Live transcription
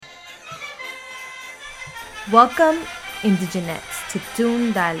Welcome, Indigenettes, to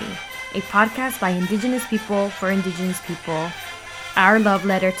Tun Dali, a podcast by Indigenous people for Indigenous people, our love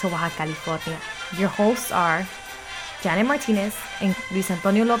letter to Baja California. Your hosts are Janet Martinez and Luis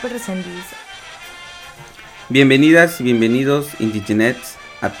Antonio López Reséndiz. Bienvenidas y bienvenidos, Indigenettes,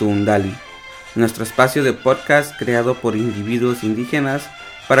 a Tun Dali, nuestro espacio de podcast creado por individuos indígenas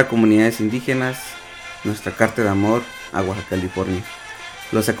para comunidades indígenas, nuestra carta de amor a Baja California.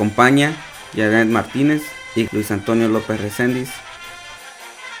 Los acompaña Janet Martínez y Luis Antonio López Reséndiz.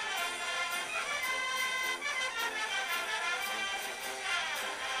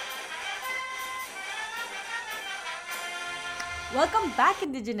 Welcome back,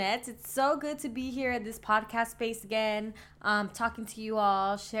 Indigenettes. It's so good to be here at this podcast space again, talking to you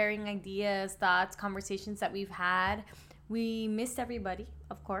all, sharing ideas, thoughts, conversations that we've had. We missed everybody,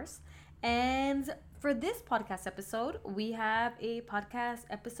 of course. And for this podcast episode, we have a podcast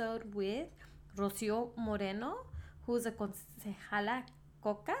episode with Rocio Moreno, who's a concejala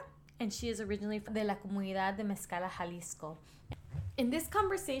Coca, and she is originally from de la comunidad de Mezcala, Jalisco. In this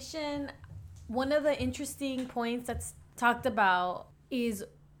conversation, one of the interesting points that's talked about is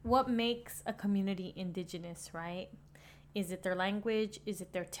what makes a community indigenous, right? Is it their language? Is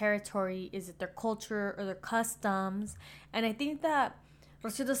it their territory? Is it their culture or their customs? And I think that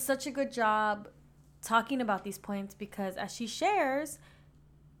Rocio does such a good job talking about these points because, as she shares,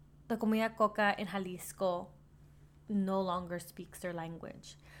 the Comunidad Coca in Jalisco no longer speaks their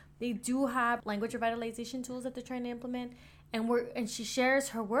language. They do have language revitalization tools that they're trying to implement, and she shares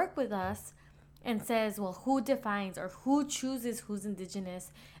her work with us and says, well, who defines or who chooses who's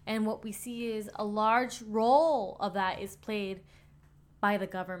indigenous? And what we see is a large role of that is played by the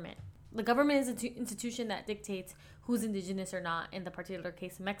government. The government is an institution that dictates who's indigenous or not, in the particular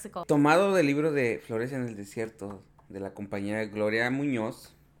case of Mexico. Tomado del libro de Flores en el Desierto de la compañera Gloria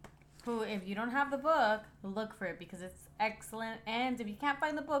Muñoz. Who, if you don't have the book, look for it because it's excellent. And if you can't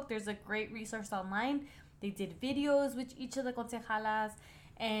find the book, there's a great resource online. They did videos with each of the concejalas,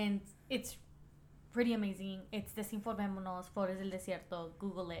 and it's pretty amazing. It's Desinformémonos, Flores del Desierto.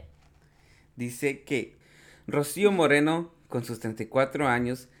 Google it. Dice que Rocio Moreno, con sus 34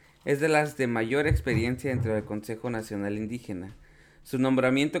 años, es de las de mayor experiencia dentro del Consejo Nacional Indígena. Su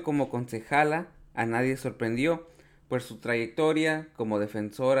nombramiento como concejala a nadie sorprendió, pues su trayectoria como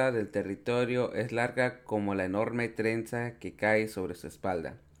defensora del territorio es larga como la enorme trenza que cae sobre su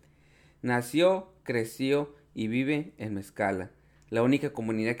espalda. Nació, creció y vive en Mezcala, la única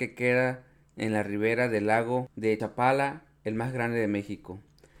comunidad que queda en la ribera del lago de Chapala, el más grande de México.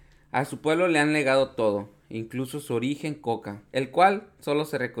 A su pueblo le han legado todo, incluso su origen coca, el cual solo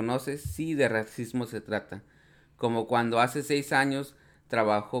se reconoce si de racismo se trata, como cuando hace 6 años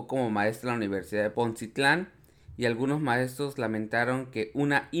trabajó como maestra en la Universidad de Poncitlán y algunos maestros lamentaron que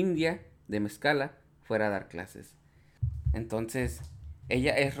una india de Mezcala fuera a dar clases. Entonces,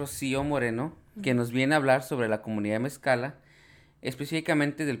 ella es Rocio Moreno, que nos viene a hablar sobre la comunidad de Mezcala,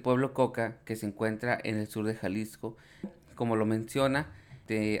 específicamente del pueblo Coca, que se encuentra en el sur de Jalisco. Como lo menciona,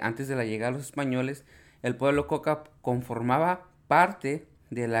 antes de la llegada de los españoles, el pueblo Coca conformaba parte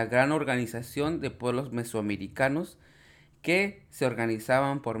de la gran organización de pueblos mesoamericanos que se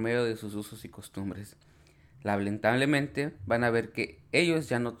organizaban por medio de sus usos y costumbres. Lamentablemente van a ver que ellos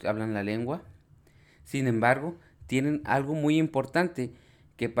ya no hablan la lengua, sin embargo, tienen algo muy importante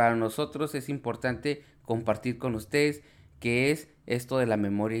que para nosotros es importante compartir con ustedes, que es esto de la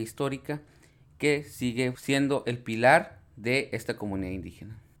memoria histórica, que sigue siendo el pilar de esta comunidad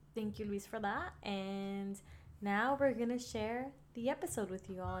indígena. Thank you, Luis, for that. And now we're going to share the episode with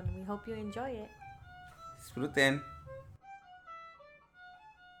you all, and we hope you enjoy it. Disfruten.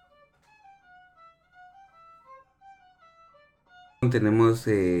 Tenemos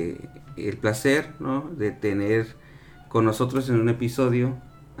el placer, ¿no?, de tener con nosotros en un episodio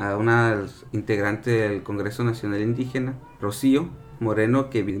a una integrante del Congreso Nacional Indígena, Rocio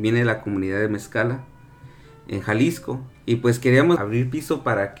Moreno, que viene de la comunidad de Mezcala en Jalisco, y pues queríamos abrir piso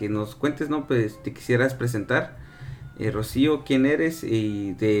para que nos cuentes, ¿no? Pues te quisieras presentar, Rocio, quién eres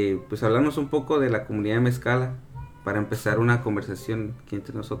y pues hablarnos un poco de la comunidad de Mezcala para empezar una conversación aquí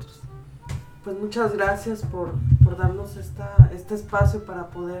entre nosotros. Pues muchas gracias por darnos este espacio para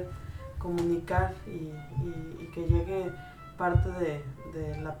poder comunicar y que llegue parte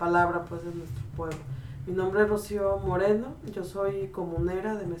de la palabra, pues, de nuestro pueblo. Mi nombre es Rocio Moreno, yo soy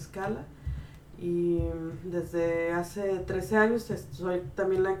comunera de Mezcala y desde hace 13 años soy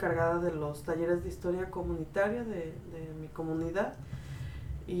también la encargada de los talleres de historia comunitaria de mi comunidad.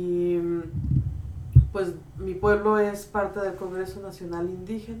 Y pues mi pueblo es parte del Congreso Nacional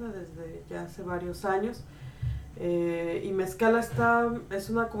Indígena desde ya hace varios años. Y Mezcala es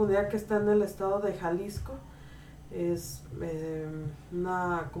una comunidad que está en el estado de Jalisco, Es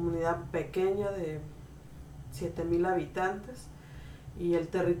una comunidad pequeña de 7,000 habitantes y el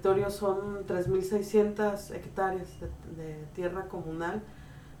territorio son 3,600 hectáreas de tierra comunal.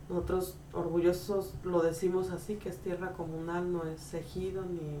 Nosotros orgullosos lo decimos así, que es tierra comunal, no es ejido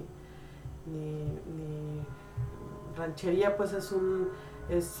ni ranchería, pues es un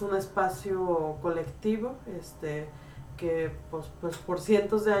espacio colectivo que pues por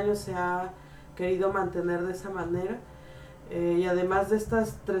cientos de años se ha querido mantener de esa manera. Y además de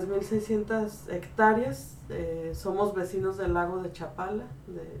estas 3,600 hectáreas, somos vecinos del lago de Chapala,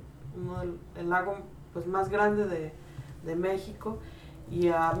 el lago pues más grande de México, y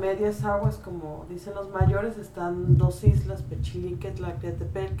a medias aguas, como dicen los mayores, están dos islas, Pechilique y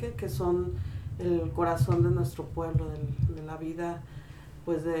Tlaquetepeque, que son el corazón de nuestro pueblo, de la vida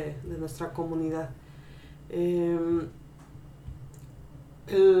pues de nuestra comunidad. El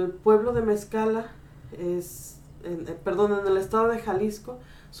pueblo de Mezcala es, en el estado de Jalisco,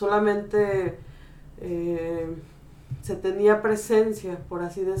 solamente se tenía presencia, por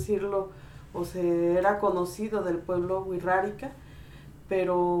así decirlo, o se era conocido del pueblo wixárika,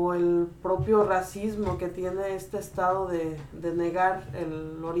 pero el propio racismo que tiene este estado de negar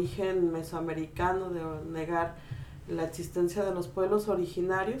el origen mesoamericano, de negar la existencia de los pueblos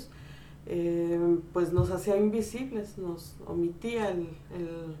originarios, pues nos hacía invisibles, nos omitía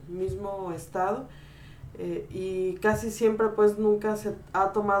el mismo estado, y casi siempre pues nunca se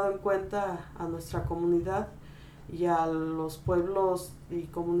ha tomado en cuenta a nuestra comunidad y a los pueblos y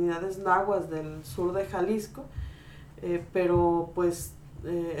comunidades nahuas del sur de Jalisco, pero pues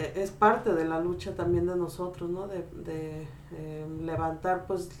es parte de la lucha también de nosotros, ¿no? De levantar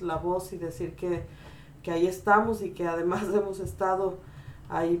pues la voz y decir que ahí estamos y que además hemos estado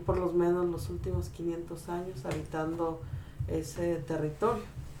ahí por lo menos los últimos 500 años habitando ese territorio.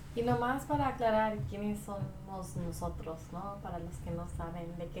 Y nomás para aclarar quiénes somos nosotros, ¿no? Para los que no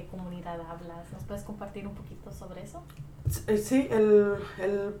saben de qué comunidad hablas, ¿nos puedes compartir un poquito sobre eso? Sí,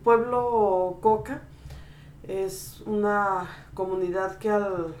 el pueblo Coca es una comunidad que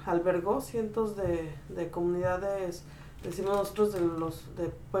albergó cientos de comunidades, decimos nosotros, de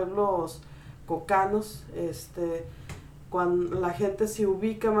pueblos cocanos. Cuando la gente se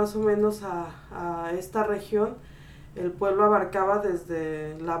ubica más o menos a esta región, el pueblo abarcaba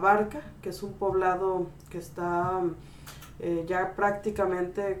desde La Barca, que es un poblado que está ya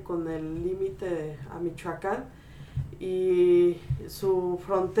prácticamente con el límite a Michoacán, y su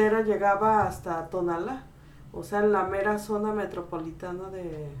frontera llegaba hasta Tonalá, o sea, en la mera zona metropolitana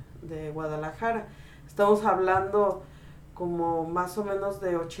de Guadalajara. Estamos hablando como más o menos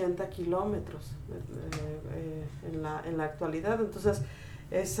de 80 kilómetros en la actualidad. Entonces,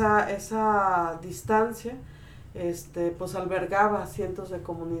 esa distancia pues albergaba cientos de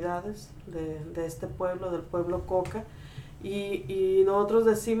comunidades de este pueblo, del pueblo Coca, y nosotros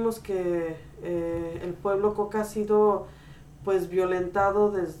decimos que el pueblo Coca ha sido pues violentado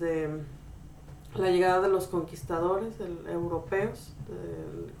desde la llegada de los conquistadores europeos,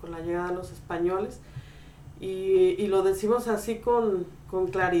 con la llegada de los españoles, y lo decimos así con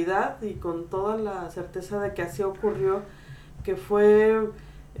claridad y con toda la certeza de que así ocurrió, que fue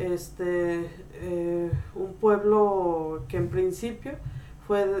un pueblo que en principio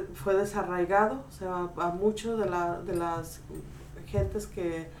fue desarraigado, o sea, a muchos de las gentes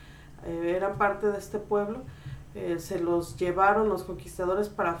que eran parte de este pueblo, se los llevaron los conquistadores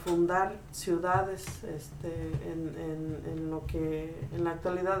para fundar ciudades en lo que en la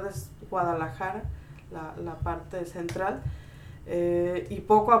actualidad es Guadalajara, la parte central, y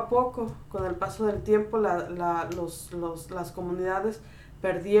poco a poco, con el paso del tiempo, las comunidades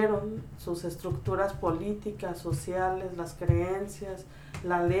perdieron sus estructuras políticas, sociales, las creencias,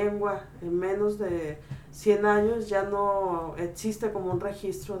 la lengua. En menos de 100 años ya no existe como un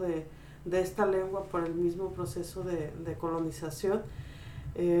registro de esta lengua por el mismo proceso de colonización,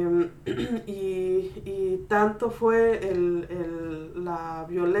 y tanto fue la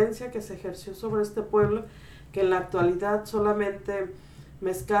violencia que se ejerció sobre este pueblo que en la actualidad solamente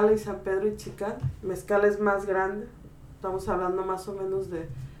Mezcala y San Pedro Itzicán. Mezcala es más grande, estamos hablando más o menos de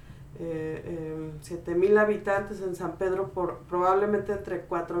 7,000 habitantes, en San Pedro probablemente entre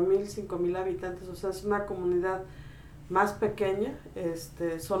 4,000 y 5,000 habitantes, o sea, es una comunidad más pequeña.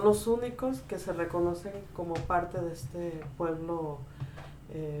 Son los únicos que se reconocen como parte de este pueblo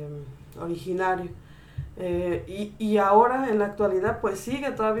originario, y ahora en la actualidad pues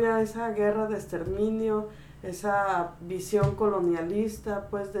sigue todavía esa guerra de exterminio, esa visión colonialista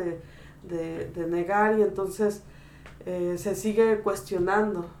pues de negar, y entonces se sigue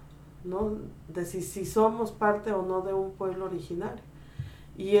cuestionando, ¿no? De si somos parte o no de un pueblo originario.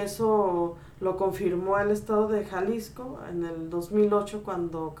 y eso lo confirmó el estado de Jalisco en el 2008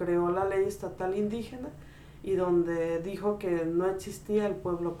 cuando creó la ley estatal indígena y donde dijo que no existía el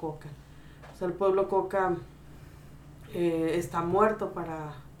pueblo Coca. O sea, el pueblo Coca está muerto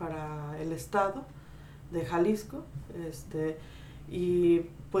para el estado de Jalisco, y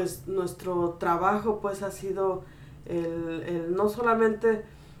pues nuestro trabajo pues ha sido el no solamente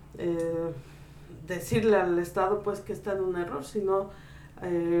decirle al estado pues que está en un error, sino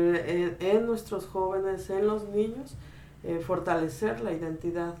en nuestros jóvenes, en los niños, fortalecer la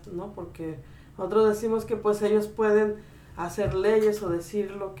identidad, ¿no? Porque nosotros decimos que pues ellos pueden hacer leyes o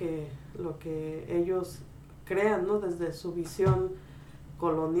decir lo que ellos crean, ¿no? Desde su visión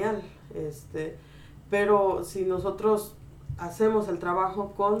colonial, pero si nosotros hacemos el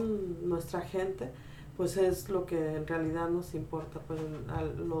trabajo con nuestra gente, pues es lo que en realidad nos importa. Pues a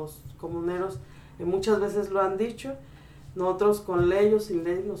los comuneros muchas veces lo han dicho, nosotros con ley o sin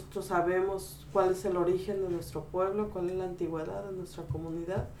ley, nosotros sabemos cuál es el origen de nuestro pueblo, cuál es la antigüedad de nuestra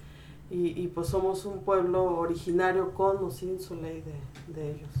comunidad, y pues somos un pueblo originario con o sin su ley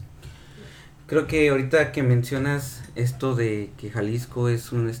de ellos. Creo que ahorita que mencionas esto de que Jalisco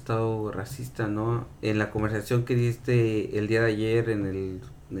es un estado racista, ¿no? En la conversación que diste el día de ayer en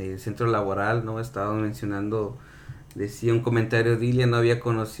el centro laboral, ¿no? Estaba mencionando, decía un comentario, Dilia no había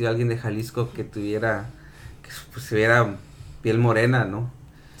conocido a alguien de Jalisco que tuviera, que pues, se viera piel morena, ¿no?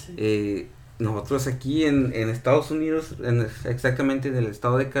 Sí. Nosotros aquí en Estados Unidos, exactamente en el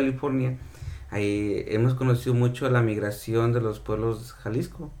estado de California, hemos conocido mucho la migración de los pueblos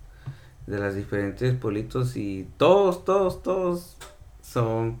Jalisco, de los diferentes pueblitos, y todos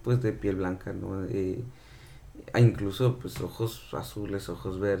son pues de piel blanca, ¿no? Incluso pues ojos azules,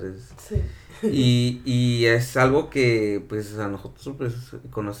 ojos verdes. Sí. Y es algo que pues a nosotros pues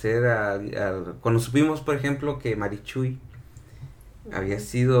conocer cuando supimos por ejemplo que Marichuy había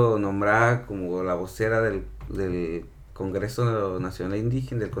sido nombrada como la vocera del Congreso Nacional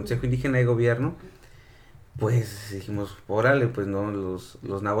Indígena, del Consejo Indígena de Gobierno, pues dijimos, órale, pues no,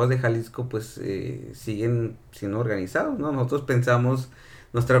 los nahuas de Jalisco pues siguen siendo organizados, ¿no? Nosotros pensamos,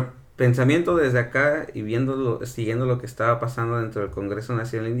 nuestro pensamiento desde acá y siguiendo lo que estaba pasando dentro del Congreso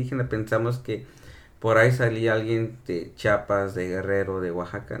Nacional Indígena, pensamos que por ahí salía alguien de Chiapas, de Guerrero, de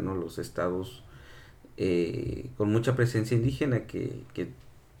Oaxaca, ¿no? Los estados con mucha presencia indígena, que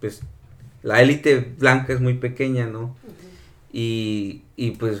pues la élite blanca es muy pequeña, ¿no? Uh-huh.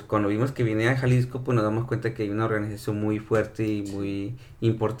 Y pues cuando vimos que venía a Jalisco, pues nos damos cuenta que hay una organización muy fuerte y muy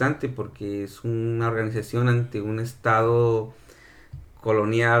importante, porque es una organización ante un estado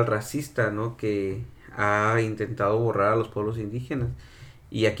colonial racista, ¿no? Que ha intentado borrar a los pueblos indígenas.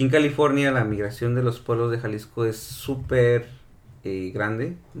 Y aquí en California la migración de los pueblos de Jalisco es súper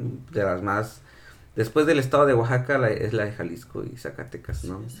grande, de las más, después del estado de Oaxaca es la de Jalisco y Zacatecas,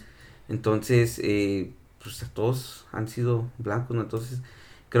 ¿no? Entonces pues todos han sido blancos, ¿no? Entonces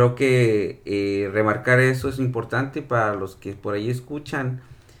creo que remarcar eso es importante para los que por ahí escuchan,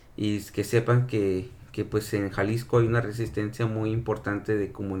 y que sepan que pues en Jalisco hay una resistencia muy importante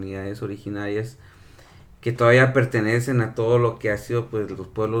de comunidades originarias que todavía pertenecen a todo lo que ha sido pues los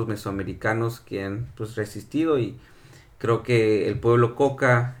pueblos mesoamericanos que han pues resistido. Y creo que el pueblo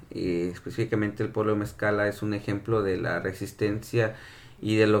Coca, específicamente el pueblo Mezcala, es un ejemplo de la resistencia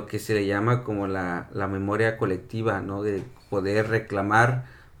y de lo que se le llama como la memoria colectiva, ¿no? De poder reclamar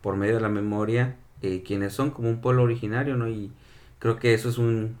por medio de la memoria quienes son como un pueblo originario, ¿no? Y creo que eso es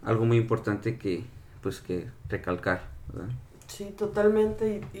algo muy importante que recalcar, ¿verdad? Sí,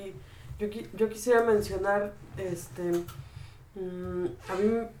 totalmente. Y yo quisiera mencionar, a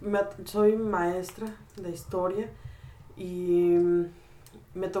mí soy maestra de historia y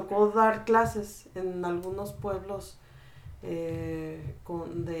me tocó dar clases en algunos pueblos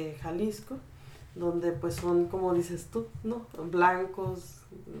de Jalisco, donde pues son, como dices tú, ¿no? Blancos,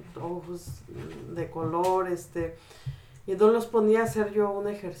 ojos de color, y no los ponía a hacer yo un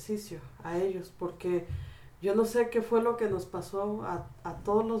ejercicio a ellos, porque yo no sé qué fue lo que nos pasó a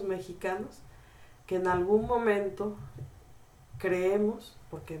todos los mexicanos, que en algún momento creemos,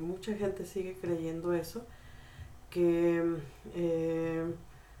 porque mucha gente sigue creyendo eso, que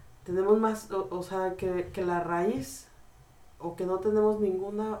tenemos más, o sea, que la raíz, o que no tenemos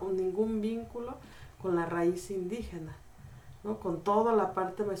ningún vínculo con la raíz indígena, ¿no? Con toda la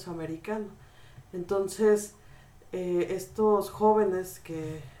parte mesoamericana. Entonces, estos jóvenes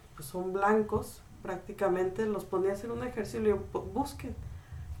que pues, son blancos, prácticamente los ponía a hacer un ejercicio y digo, busquen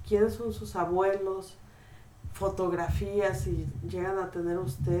quiénes son sus abuelos, fotografías, y llegan a tener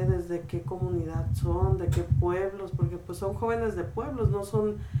ustedes de qué comunidad son, de qué pueblos, porque pues son jóvenes de pueblos, no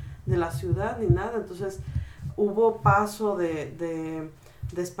son de la ciudad ni nada. Entonces hubo paso de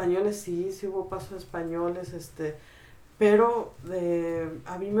de españoles, sí hubo paso de españoles, pero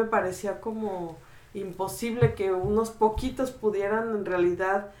a mí me parecía como imposible que unos poquitos pudieran en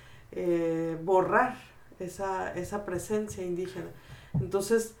realidad borrar esa presencia indígena.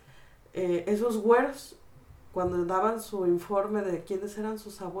 Entonces, esos güeros, cuando daban su informe de quiénes eran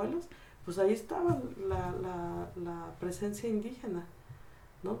sus abuelos, pues ahí estaba la presencia indígena,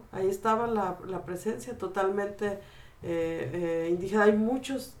 ¿no? Ahí estaba la presencia totalmente indígena. Hay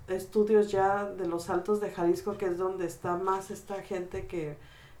muchos estudios ya de los Altos de Jalisco, que es donde está más esta gente que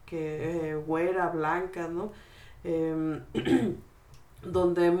güera, blanca, ¿no?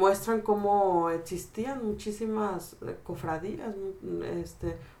 Donde muestran cómo existían muchísimas cofradías,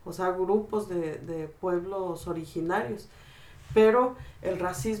 o sea, grupos de pueblos originarios, pero el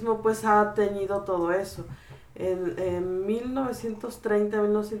racismo pues ha teñido todo eso. En 1930,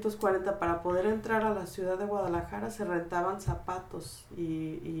 1940, para poder entrar a la ciudad de Guadalajara se rentaban zapatos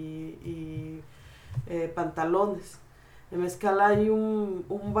y pantalones. En Mezcala hay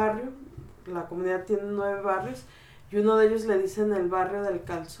un barrio, la comunidad tiene 9 barrios, y uno de ellos le dicen el barrio del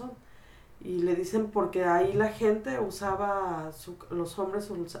calzón, y le dicen porque ahí la gente usaba, los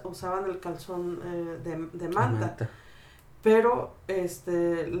hombres usaban el calzón de manta. Pero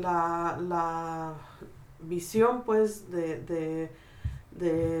la visión pues del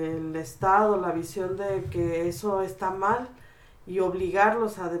Estado, la visión de que eso está mal, y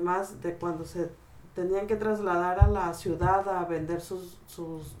obligarlos, además de cuando se tenían que trasladar a la ciudad a vender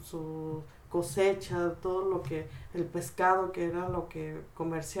su cosecha, todo lo que, el pescado, que era lo que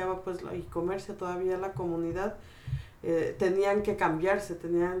comerciaba pues, y comercia todavía la comunidad, tenían que cambiarse,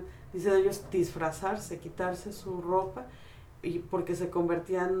 dicen ellos, disfrazarse, quitarse su ropa, y porque se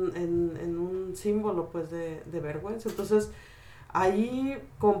convertían en un símbolo pues de vergüenza. Entonces ahí,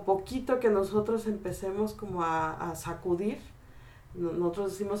 con poquito que nosotros empecemos como a sacudir,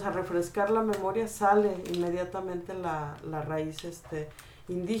 nosotros decimos a refrescar la memoria, sale inmediatamente la raíz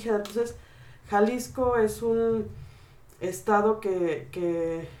indígena. Entonces Jalisco es un estado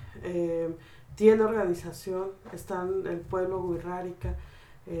que tiene organización, están el pueblo Wixárika,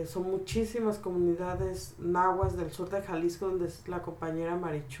 son muchísimas comunidades nahuas del sur de Jalisco, donde es la compañera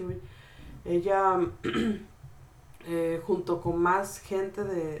Marichuy. Ella junto con más gente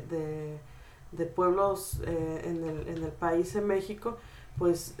de pueblos en el país, en México,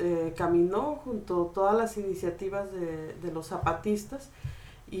 pues caminó junto a todas las iniciativas de los zapatistas,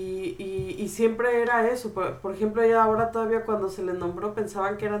 y siempre era eso. Por ejemplo, ella ahora todavía, cuando se le nombró,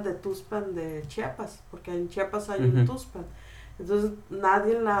 pensaban que eran de Tuxpan, de Chiapas, porque en Chiapas hay un Tuxpan. Entonces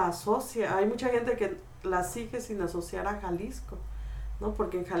nadie la asocia, hay mucha gente que la sigue sin asociar a Jalisco, ¿no?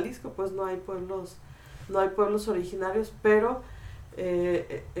 Porque en Jalisco pues no hay pueblos originarios, pero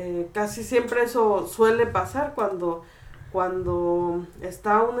casi siempre eso suele pasar cuando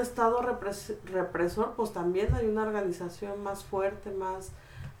está un estado represor, pues también hay una organización más fuerte, más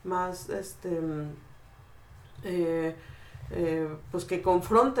pues que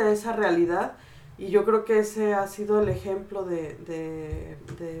confronte esa realidad. Y yo creo que ese ha sido el ejemplo de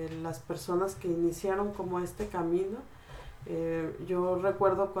las personas que iniciaron como este camino. Yo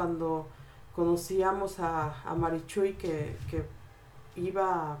recuerdo cuando conocíamos a Marichuy, que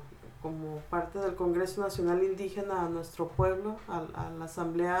iba como parte del Congreso Nacional Indígena a nuestro pueblo, a la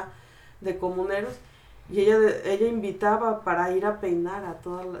Asamblea de Comuneros, y ella invitaba para ir a peinar a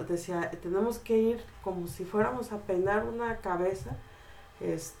todas, decía, tenemos que ir como si fuéramos a peinar una cabeza,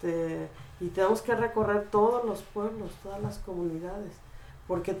 y tenemos que recorrer todos los pueblos, todas las comunidades,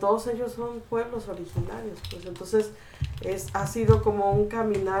 porque todos ellos son pueblos originarios, pues entonces ha sido como un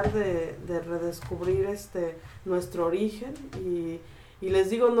caminar de redescubrir nuestro origen, y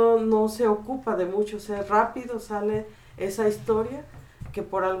les digo, no se ocupa de mucho, o sea, rápido sale esa historia que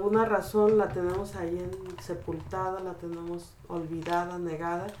por alguna razón la tenemos ahí sepultada, la tenemos olvidada,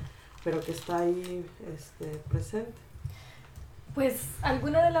 negada, pero que está ahí presente. Pues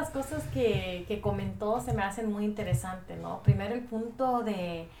algunas de las cosas que comentó se me hacen muy interesantes, ¿no? Primero el punto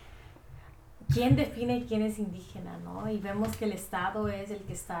de quién define quién es indígena, ¿no? Y vemos que el Estado es el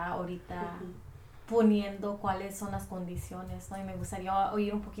que está ahorita poniendo cuáles son las condiciones, ¿no? Y me gustaría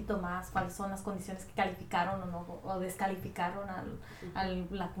oír un poquito más cuáles son las condiciones que calificaron o descalificaron a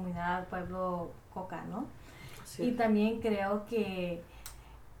la comunidad, al pueblo Coca, ¿no? Sí. Y también creo que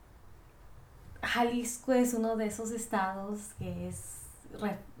Jalisco es uno de esos estados que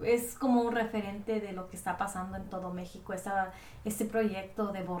es como un referente de lo que está pasando en todo México, este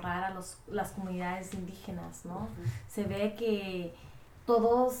proyecto de borrar a las comunidades indígenas, ¿no? Se ve que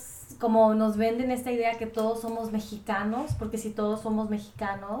todos, como nos venden esta idea que todos somos mexicanos, porque si todos somos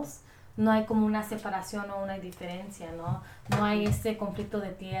mexicanos, no hay como una separación o una diferencia, ¿no? No hay este conflicto de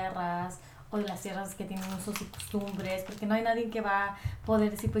tierras o de las tierras que tienen usos y costumbres, porque no hay nadie que va a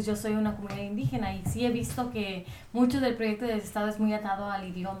poder decir, pues yo soy una comunidad indígena. Y sí he visto que mucho del proyecto del Estado es muy atado al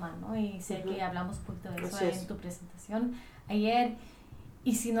idioma, ¿no? Y sé que hablamos un poquito de eso en tu presentación ayer.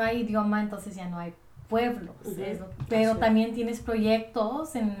 Y si no hay idioma, entonces ya no hay pueblos. Pero también tienes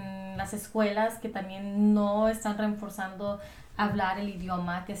proyectos en las escuelas que también no están reforzando hablar el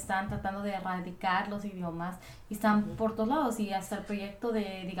idioma, que están tratando de erradicar los idiomas y están por todos lados, y hasta el proyecto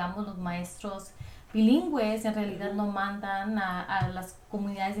de, digamos, los maestros bilingües en realidad no mandan a las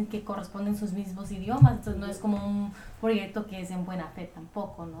comunidades en que corresponden sus mismos idiomas, entonces no es como un proyecto que es en buena fe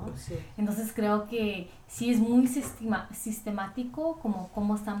tampoco, ¿no? Entonces creo que sí es muy sistemático como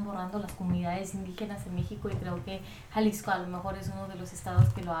cómo están borrando las comunidades indígenas en México, y creo que Jalisco a lo mejor es uno de los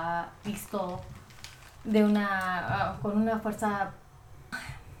estados que lo ha visto de con una fuerza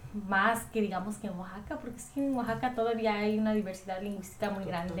más que digamos que en Oaxaca, porque es que en Oaxaca todavía hay una diversidad lingüística muy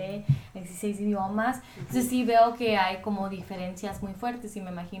grande, 16 idiomas, entonces sí veo que hay como diferencias muy fuertes, y me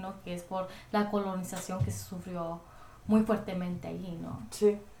imagino que es por la colonización que se sufrió muy fuertemente allí, ¿no?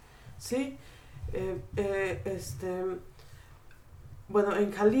 Sí, bueno,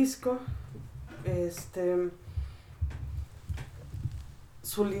 en Jalisco,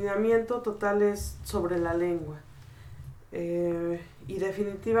 su lineamiento total es sobre la lengua. Y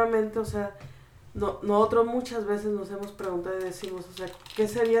definitivamente, o sea, nosotros muchas veces nos hemos preguntado y decimos, o sea, ¿qué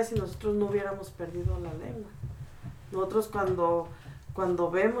sería si nosotros no hubiéramos perdido la lengua? Nosotros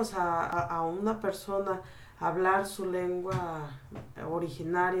cuando vemos a una persona hablar su lengua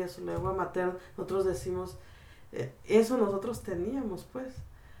originaria, su lengua materna, nosotros decimos, eso nosotros teníamos, pues.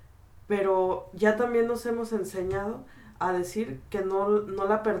 Pero ya también nos hemos enseñado a decir que no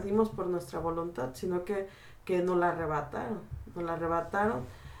la perdimos por nuestra voluntad, sino que nos la arrebataron, nos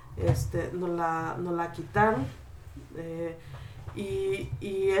la quitaron, y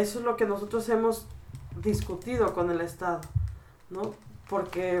eso es lo que nosotros hemos discutido con el Estado, ¿no?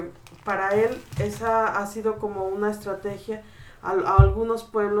 Porque para él esa ha sido como una estrategia. A algunos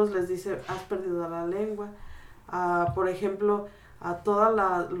pueblos les dice, has perdido la lengua. Por ejemplo, a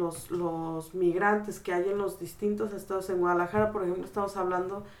todos los migrantes que hay en los distintos estados. En Guadalajara, por ejemplo, estamos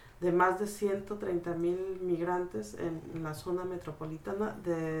hablando de más de 130,000 migrantes en la zona metropolitana.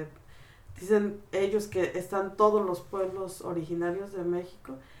 Dicen ellos que están todos los pueblos originarios de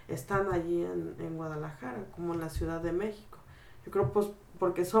México, están allí en Guadalajara, como en la Ciudad de México. Yo creo pues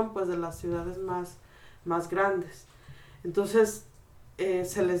porque son pues de las ciudades más grandes. Entonces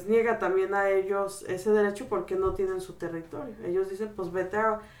se les niega también a ellos ese derecho porque no tienen su territorio. Ellos dicen, pues vete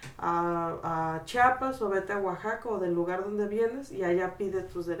a Chiapas o vete a Oaxaca o del lugar donde vienes y allá pide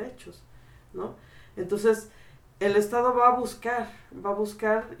tus derechos, ¿no? Entonces el Estado va a buscar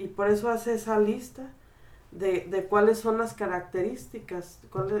y por eso hace esa lista de cuáles son las características,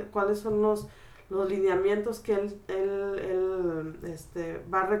 cuáles son los lineamientos que él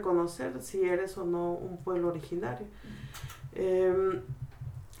va a reconocer si eres o no un pueblo originario.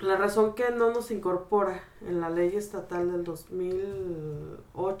 La razón que no nos incorpora en la ley estatal del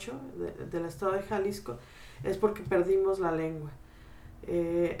 2008 del estado de Jalisco es porque perdimos la lengua.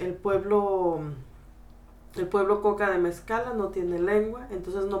 El pueblo Coca de Mezcala no tiene lengua,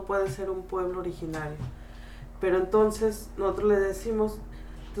 entonces no puede ser un pueblo originario. Pero entonces nosotros le decimos,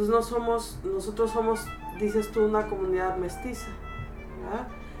 entonces nosotros somos, dices tú, una comunidad mestiza, ¿verdad?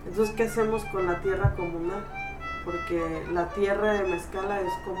 Entonces, ¿qué hacemos con la tierra comunal? Porque la tierra de Mezcala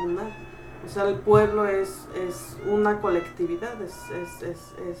es comunal, o sea, el pueblo es una colectividad, es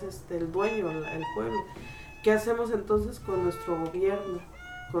el dueño, el pueblo. ¿Qué hacemos entonces con nuestro gobierno,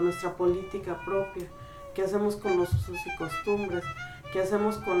 con nuestra política propia? ¿Qué hacemos con los usos y costumbres? ¿Qué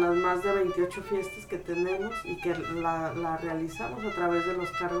hacemos con las más de 28 fiestas que tenemos y que la realizamos a través de los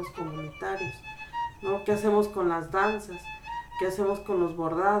cargos comunitarios, ¿no? ¿Qué hacemos con las danzas? ¿Qué hacemos con los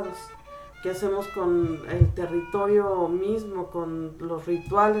bordados? ¿Qué hacemos con el territorio mismo, con los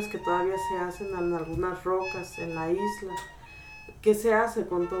rituales que todavía se hacen en algunas rocas en la isla? ¿Qué se hace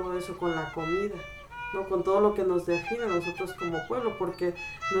con todo eso, con la comida, ¿no? Con todo lo que nos define a nosotros como pueblo? Porque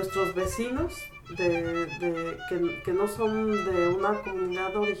nuestros vecinos que no son de una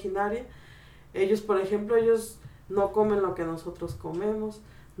comunidad originaria, ellos, por ejemplo, ellos no comen lo que nosotros comemos,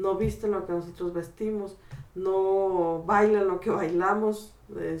 no visten lo que nosotros vestimos, no bailan lo que bailamos,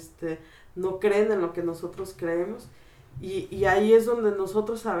 no creen en lo que nosotros creemos, y ahí es donde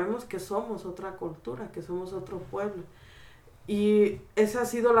nosotros sabemos que somos otra cultura, que somos otro pueblo. Y esa ha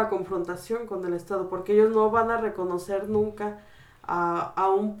sido la confrontación con el Estado, porque ellos no van a reconocer nunca a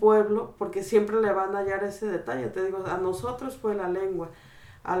un pueblo, porque siempre le van a hallar ese detalle. Te digo, a nosotros fue la lengua,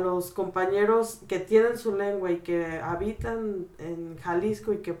 a los compañeros que tienen su lengua y que habitan en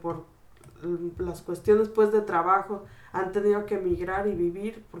Jalisco y que por las cuestiones pues de trabajo han tenido que emigrar y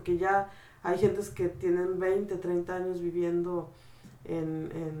vivir, porque ya hay gentes que tienen 20, 30 años viviendo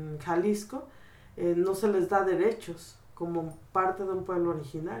en Jalisco, no se les da derechos como parte de un pueblo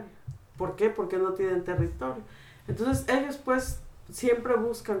originario. ¿Por qué? Porque no tienen territorio. Entonces ellos pues siempre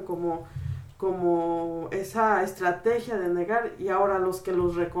buscan como esa estrategia de negar, y ahora los que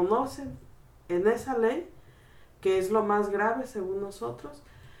los reconocen en esa ley, que es lo más grave según nosotros,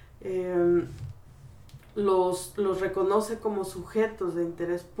 los reconoce como sujetos de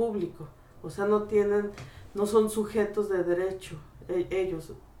interés público, o sea, no son sujetos de derecho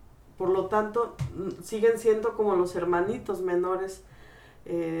ellos, por lo tanto siguen siendo como los hermanitos menores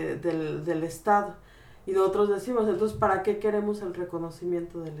del Estado. Y nosotros decimos, entonces, ¿para qué queremos el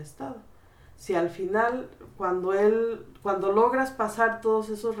reconocimiento del Estado? Si al final, cuando logras pasar todos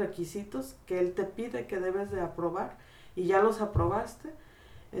esos requisitos que él te pide que debes de aprobar, y ya los aprobaste,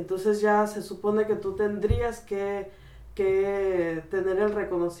 entonces ya se supone que tú tendrías que tener el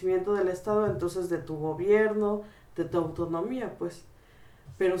reconocimiento del Estado, entonces de tu gobierno, de tu autonomía, pues.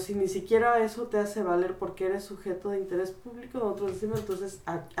 Pero si ni siquiera eso te hace valer porque eres sujeto de interés público, nosotros decimos, entonces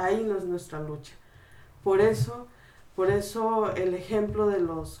ahí no es nuestra lucha. Por eso el ejemplo de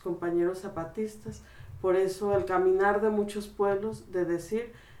los compañeros zapatistas, por eso el caminar de muchos pueblos, de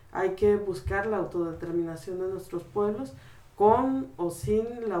decir, hay que buscar la autodeterminación de nuestros pueblos, con o sin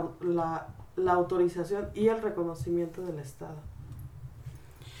la autorización y el reconocimiento del Estado.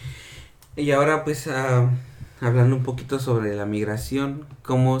 Y ahora pues hablando un poquito sobre la migración,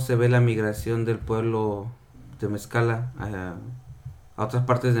 ¿cómo se ve la migración del pueblo de Mezcala a otras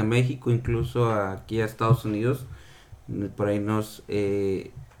partes de México, incluso aquí a Estados Unidos? Por ahí nos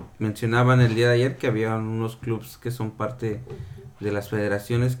mencionaban el día de ayer que había unos clubs que son parte de las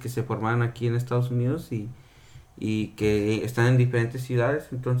federaciones que se formaron aquí en Estados Unidos y que están en diferentes ciudades.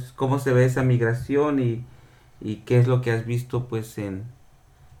 Entonces, ¿cómo se ve esa migración y qué es lo que has visto pues en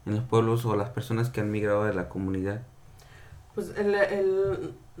los pueblos o las personas que han migrado de la comunidad? Pues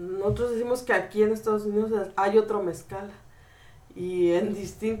nosotros decimos que aquí en Estados Unidos hay otro Mezcala, y en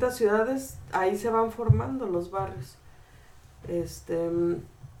distintas ciudades ahí se van formando los barrios,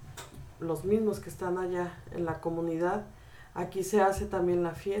 los mismos que están allá en la comunidad. Aquí se hace también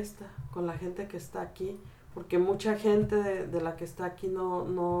la fiesta con la gente que está aquí, porque mucha gente de la que está aquí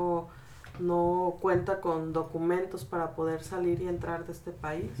no cuenta con documentos para poder salir y entrar de este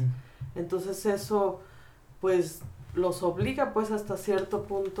país. Entonces eso pues los obliga pues hasta cierto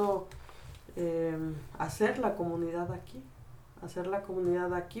punto a hacer la comunidad aquí,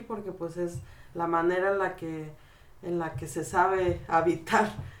 porque pues es la manera en la que se sabe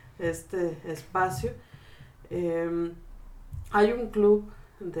habitar este espacio. Hay un club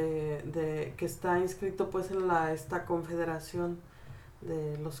que está inscrito pues en esta confederación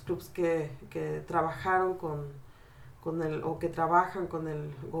de los clubs que trabajaron o que trabajan con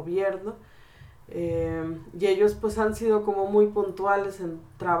el gobierno, y ellos pues han sido como muy puntuales en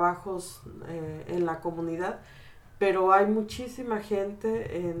trabajos en la comunidad, pero hay muchísima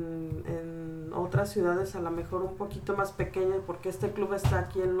gente en otras ciudades, a lo mejor un poquito más pequeñas, porque este club está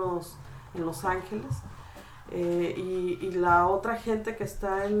aquí en Los Ángeles, y la otra gente que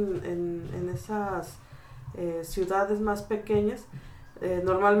está en esas ciudades más pequeñas,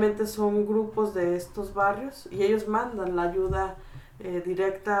 normalmente son grupos de estos barrios, y ellos mandan la ayuda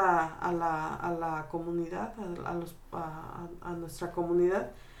directa a la comunidad, a nuestra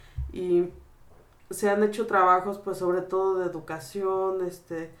comunidad, y se han hecho trabajos pues sobre todo de educación,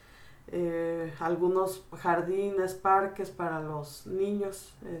 algunos jardines, parques para los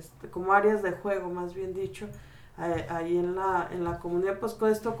niños, como áreas de juego más bien dicho, ahí en la comunidad, pues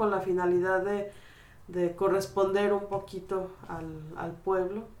con la finalidad de corresponder un poquito al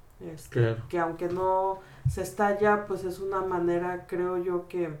pueblo, claro, que aunque no se está allá, pues es una manera, creo yo,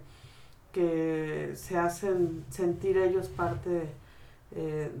 que se hacen sentir ellos parte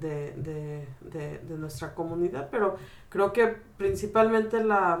de nuestra comunidad. Pero creo que principalmente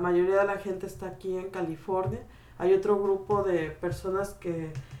la mayoría de la gente está aquí en California. Hay otro grupo de personas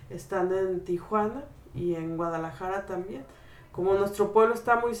que están en Tijuana y en Guadalajara también. Como nuestro pueblo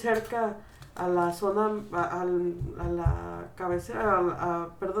está muy cerca a la zona, a la cabecera, a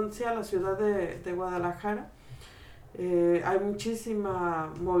la ciudad de Guadalajara, hay muchísimo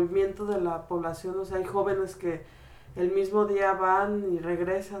movimiento de la población, o sea, hay jóvenes que el mismo día van y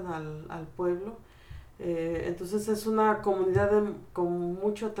regresan al pueblo, entonces es una comunidad con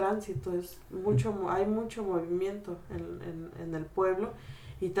mucho tránsito, hay mucho movimiento en el pueblo,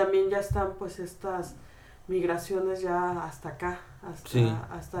 y también ya están pues estas migraciones ya hasta acá, Sí.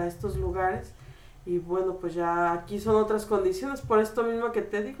 hasta estos lugares. Y bueno, pues ya aquí son otras condiciones, por esto mismo que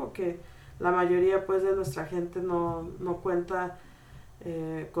te digo, que la mayoría pues de nuestra gente no cuenta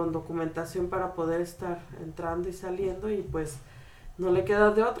con documentación para poder estar entrando y saliendo, y pues no le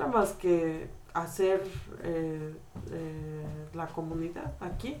queda de otra más que hacer la comunidad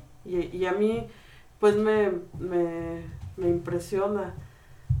aquí. Y a mí pues me impresiona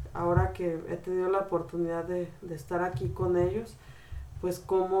ahora que he tenido la oportunidad de estar aquí con ellos, pues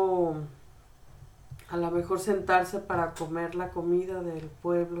como a lo mejor sentarse para comer la comida del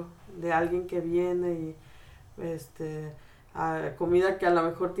pueblo, de alguien que viene y comida que a lo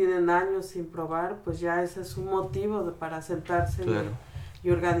mejor tienen años sin probar, pues ya ese es un motivo para sentarse. Claro. y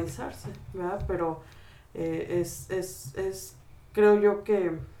organizarse, ¿verdad? Pero creo yo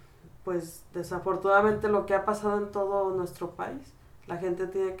que pues desafortunadamente lo que ha pasado en todo nuestro país, la gente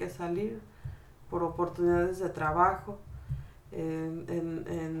tiene que salir por oportunidades de trabajo.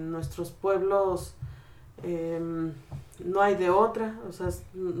 En nuestros pueblos no hay de otra, o sea,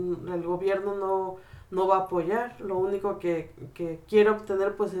 el gobierno no va a apoyar, lo único que quiere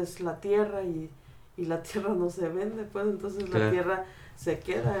obtener pues es la tierra, y la tierra no se vende, pues entonces claro. La tierra se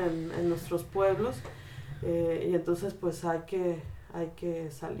queda en nuestros pueblos, y entonces pues hay que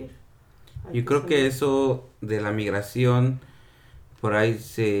salir. Yo creo que eso de la migración, por ahí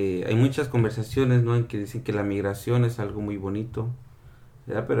hay muchas conversaciones, ¿no? En que dicen que la migración es algo muy bonito,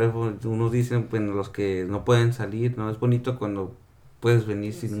 ¿verdad? Pero unos dicen, bueno, los que no pueden salir, ¿no? Es bonito cuando puedes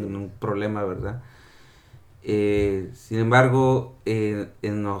venir sin ningún problema, ¿verdad? Sin embargo,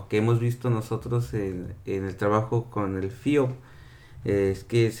 en lo que hemos visto nosotros en el trabajo con el FIOP, es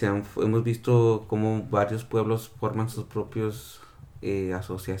que hemos visto cómo varios pueblos forman sus propios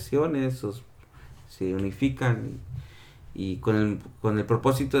asociaciones, se unifican y con el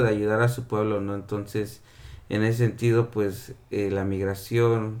propósito de ayudar a su pueblo, ¿no? Entonces, en ese sentido, pues la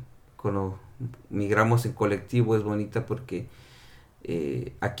migración, cuando migramos en colectivo, es bonita porque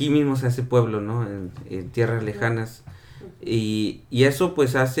aquí mismo se hace pueblo, ¿no? En tierras lejanas. Y eso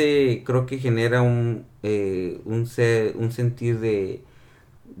pues creo que genera un sentir de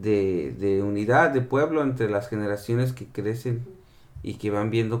unidad, de pueblo entre las generaciones que crecen y que van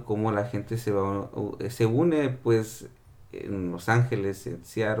viendo cómo la gente se une pues en Los Ángeles, en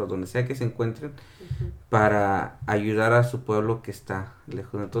Seattle, donde sea que se encuentren, para ayudar a su pueblo que está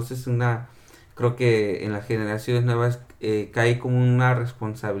lejos. Entonces creo que en las generaciones nuevas cae como una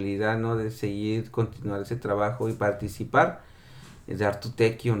responsabilidad, ¿no? De continuar ese trabajo y participar, dar tu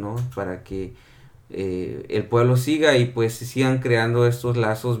tequio, ¿no? Para que el pueblo siga y pues se sigan creando estos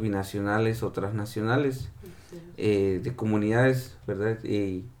lazos binacionales o transnacionales de comunidades, ¿verdad?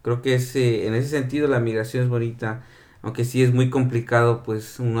 Y creo que en ese sentido la migración es bonita, aunque sí es muy complicado,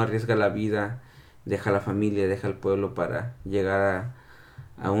 pues uno arriesga la vida, deja la familia, deja el pueblo para llegar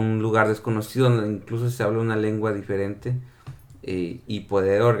a un lugar desconocido donde incluso se habla una lengua diferente, y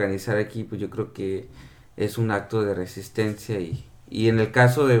poder organizar aquí, pues yo creo que es un acto de resistencia y en el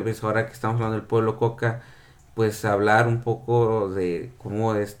caso de pues ahora que estamos hablando del pueblo Coca, pues hablar un poco de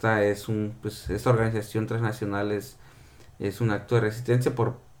cómo esta organización transnacional es un acto de resistencia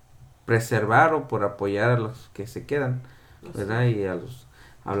por preservar o por apoyar a los que se quedan, ¿verdad? Y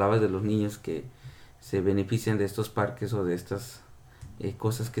hablabas de los niños que se benefician de estos parques o de estas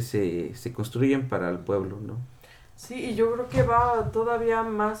cosas que se construyen para el pueblo, ¿no? Sí, y yo creo que va todavía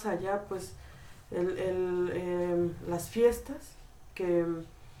más allá, pues las fiestas, que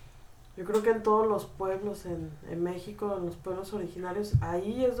yo creo que en todos los pueblos en México, en los pueblos originarios,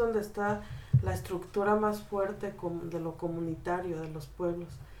 ahí es donde está la estructura más fuerte de lo comunitario de los pueblos.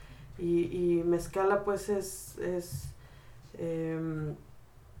 Y Mezcala pues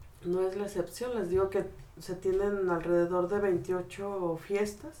no es la excepción. Les digo que se tienen alrededor de 28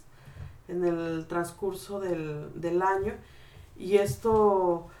 fiestas en el transcurso del año, y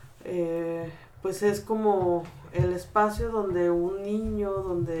esto pues es como el espacio donde un niño,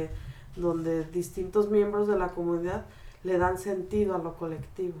 donde distintos miembros de la comunidad le dan sentido a lo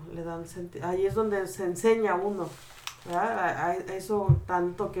colectivo, ahí es donde se enseña uno, ¿verdad? Eso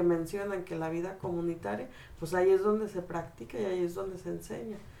tanto que mencionan, que la vida comunitaria, pues ahí es donde se practica y ahí es donde se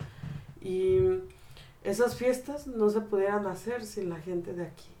enseña. Y esas fiestas no se pudieran hacer sin la gente de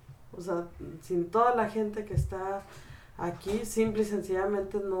aquí, o sea, sin toda la gente que está aquí, simple y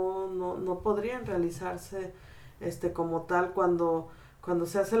sencillamente no podrían realizarse como tal. Cuando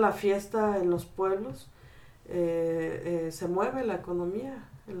se hace la fiesta en los pueblos, se mueve la economía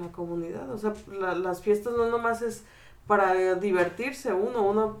en la comunidad. O sea, las fiestas no nomás es para divertirse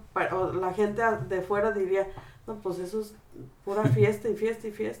la gente de fuera diría, no, pues eso es pura fiesta y fiesta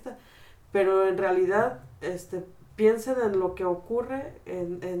y fiesta, pero en realidad, piensen en lo que ocurre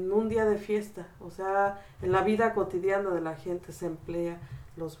en un día de fiesta, o sea, en la vida cotidiana de la gente se emplea,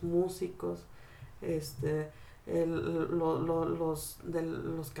 los músicos, los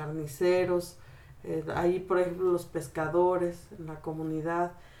carniceros, ahí por ejemplo los pescadores en la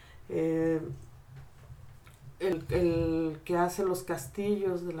comunidad, el que hace los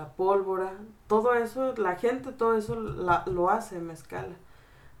castillos de la pólvora, todo eso, la gente todo eso lo hace en Mezcala,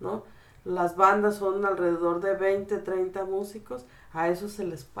 ¿no? Las bandas son alrededor de 20, 30 músicos, a eso se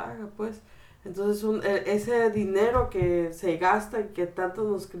les paga, pues. Entonces, ese dinero que se gasta y que tanto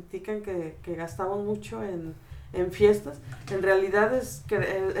nos critican que gastamos mucho en fiestas, en realidad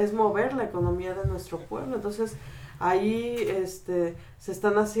es mover la economía de nuestro pueblo. Entonces, ahí se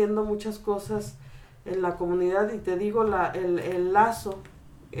están haciendo muchas cosas en la comunidad y te digo, el lazo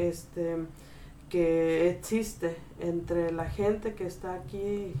que existe entre la gente que está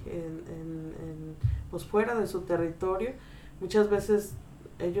aquí pues fuera de su territorio, muchas veces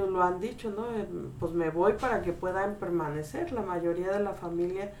ellos lo han dicho, ¿no? Pues me voy para que puedan permanecer la mayoría de la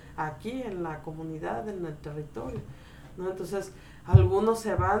familia aquí en la comunidad, en el territorio, ¿no? Entonces, algunos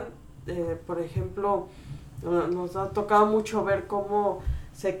se van, por ejemplo, nos ha tocado mucho ver cómo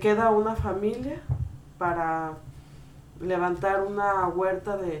se queda una familia para levantar una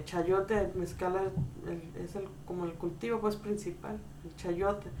huerta de chayote. Mezcala es como el cultivo pues principal, el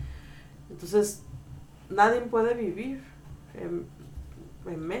chayote. Entonces, nadie puede vivir en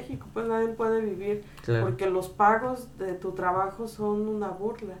México, pues nadie puede vivir, claro, porque los pagos de tu trabajo son una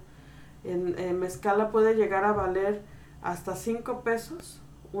burla. En Mezcala puede llegar a valer hasta 5 pesos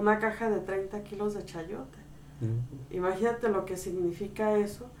una caja de 30 kilos de chayote. Imagínate lo que significa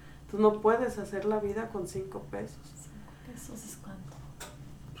eso. Tú no puedes hacer la vida con 5 pesos. 5 pesos es cuánto?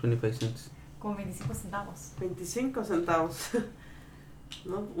 25 cents. Como 25 centavos. 25 centavos.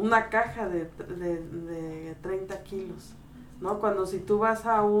 ¿No? Una caja de 30 kilos. ¿No? Cuando si tú vas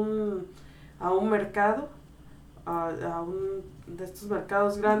a un mercado, a un de estos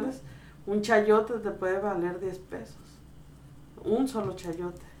mercados grandes, un chayote te puede valer 10 pesos. Un solo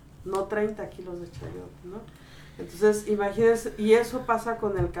chayote, no 30 kilos de chayote, ¿no? Entonces, imagínense, y eso pasa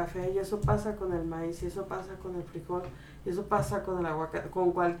con el café, y eso pasa con el maíz, y eso pasa con el frijol, y eso pasa con el aguacate,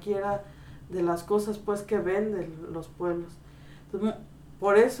 con cualquiera de las cosas pues que venden los pueblos. Entonces,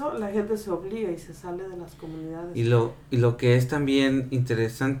 por eso la gente se obliga y se sale de las comunidades. Y lo que es también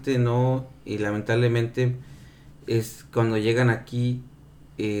interesante, ¿no? Y lamentablemente es cuando llegan aquí,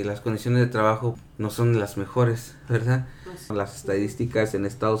 las condiciones de trabajo no son las mejores, ¿verdad? Sí. Las estadísticas en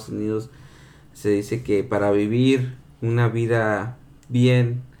Estados Unidos se dice que para vivir una vida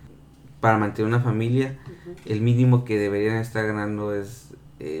bien, para mantener una familia, el mínimo que deberían estar ganando es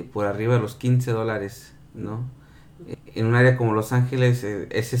por arriba de los $15, ¿no? En un área como Los Ángeles,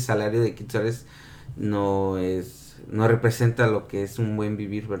 ese salario de $15 no representa lo que es un buen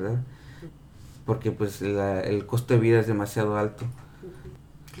vivir, ¿verdad? Porque pues el costo de vida es demasiado alto.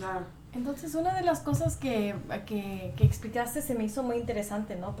 Claro. Entonces, una de las cosas que explicaste se me hizo muy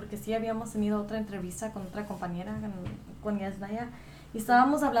interesante, ¿no? Porque sí habíamos tenido otra entrevista con otra compañera, con Yasnaya, y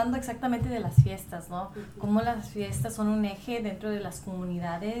estábamos hablando exactamente de las fiestas, ¿no? Cómo las fiestas son un eje dentro de las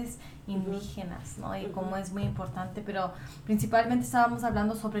comunidades indígenas, ¿no? Y cómo es muy importante, pero principalmente estábamos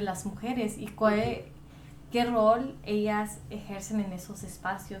hablando sobre las mujeres y qué rol ellas ejercen en esos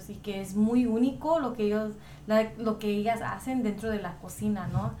espacios, y que es muy único lo que ellas hacen dentro de la cocina,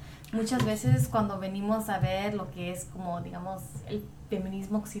 ¿no? Muchas veces cuando venimos a ver lo que es como, digamos, el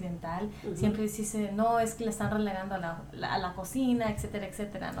feminismo occidental, siempre se dice, no, es que le están relegando a la cocina, etcétera,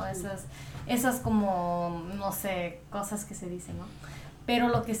 etcétera, ¿no? Esas como, no sé, cosas que se dicen, ¿no? Pero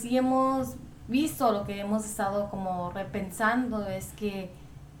lo que sí hemos visto, lo que hemos estado como repensando es que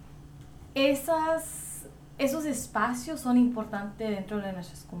esos espacios son importantes dentro de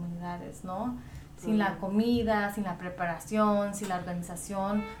nuestras comunidades, ¿no? Sin la comida, sin la preparación, sin la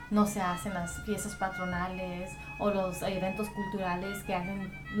organización, no se hacen las fiestas patronales o los eventos culturales que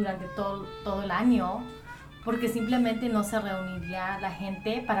hacen durante todo el año, porque simplemente no se reuniría la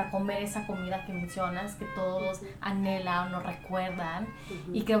gente para comer esa comida que mencionas, que todos anhelan o recuerdan,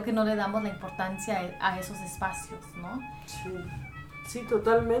 y creo que no le damos la importancia a esos espacios, ¿no? Sí,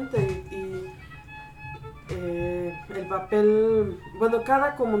 totalmente. El papel, bueno,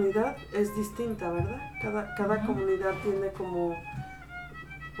 cada comunidad es distinta, ¿verdad? Cada comunidad tiene como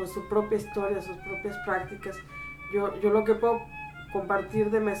pues su propia historia, sus propias prácticas. Yo lo que puedo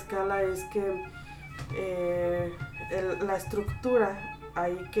compartir de Mezcala es que la estructura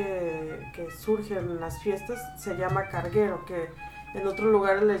ahí que surge en las fiestas se llama carguero, que en otros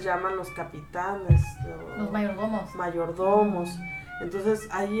lugares les llaman los capitanes, los mayordomos. Entonces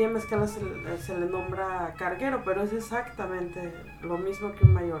allí en Mezcala se le nombra carguero, pero es exactamente lo mismo que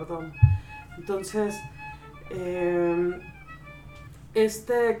un mayordomo. Entonces,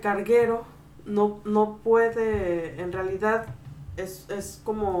 este carguero no puede, en realidad es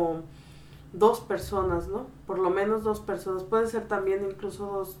como dos personas, ¿no? Por lo menos dos personas, puede ser también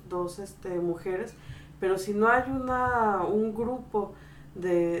incluso dos mujeres, pero si no hay un grupo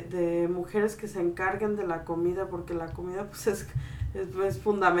de mujeres que se encarguen de la comida, porque la comida pues es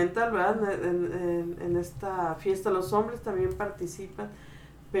fundamental, ¿verdad? En esta fiesta los hombres también participan,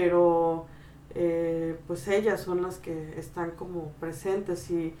 pero pues ellas son las que están como presentes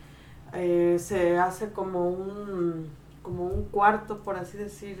y se hace como un cuarto, por así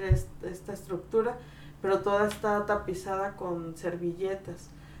decir, esta estructura, pero toda está tapizada con servilletas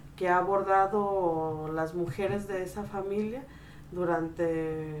que ha bordado las mujeres de esa familia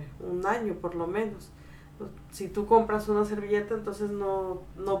durante un año por lo menos. Si tú compras una servilleta, entonces no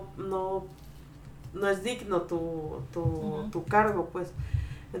es digno tu cargo, pues.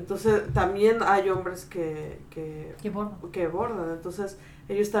 Entonces también hay hombres que bordan, entonces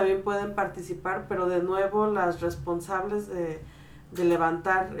ellos también pueden participar, pero de nuevo las responsables de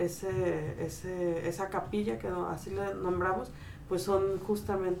levantar esa capilla, que así le nombramos, pues son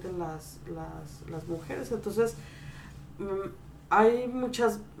justamente las mujeres. Entonces hay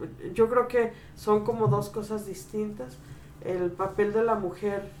yo creo que son como dos cosas distintas. El papel de la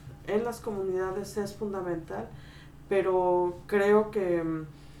mujer en las comunidades es fundamental, pero creo que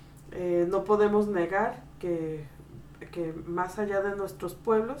no podemos negar que más allá de nuestros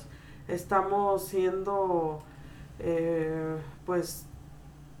pueblos estamos siendo pues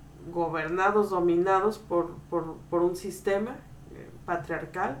gobernados, dominados por un sistema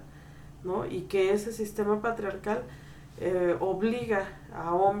patriarcal, ¿no? Y que ese sistema patriarcal obliga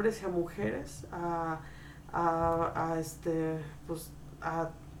a hombres y a mujeres pues a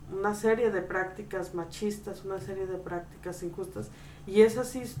una serie de prácticas machistas, una serie de prácticas injustas, y es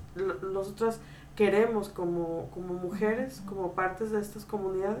así. Nosotras queremos como mujeres, como partes de estas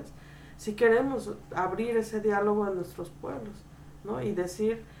comunidades, si queremos abrir ese diálogo en nuestros pueblos, ¿no? Y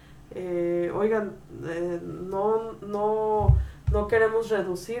decir, oigan, no queremos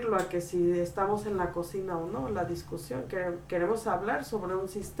reducirlo a que si estamos en la cocina o no, la discusión, queremos hablar sobre un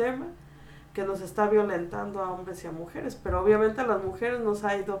sistema que nos está violentando a hombres y a mujeres, pero obviamente a las mujeres nos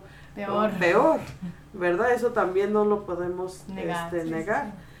ha ido peor, ¿verdad? Eso también no lo podemos negar.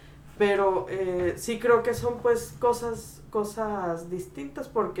 Sí. Pero sí creo que son pues cosas distintas,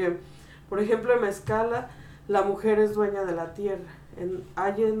 porque por ejemplo en Mezcala la mujer es dueña de la tierra.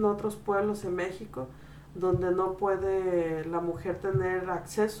 Hay en otros pueblos en México donde no puede la mujer tener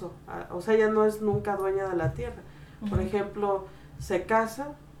acceso, o sea, ella no es nunca dueña de la tierra. Por ejemplo, se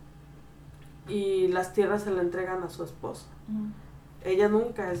casa y las tierras se le entregan a su esposo. Ella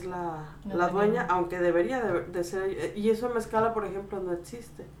nunca es la dueña, aunque debería de ser, y eso en Mezcala, por ejemplo, no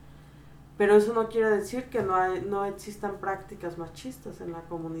existe. Pero eso no quiere decir que no existan prácticas machistas en la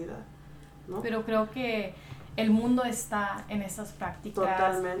comunidad, ¿no? Pero creo que el mundo está en esas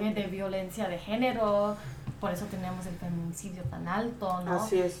prácticas de violencia de género, por eso tenemos el feminicidio tan alto, ¿no?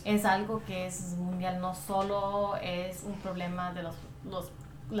 Así es. Es algo que es mundial, no solo es un problema de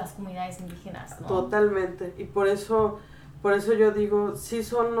las comunidades indígenas, ¿no? Totalmente, y por eso yo digo, sí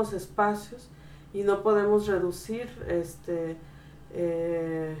son los espacios y no podemos reducir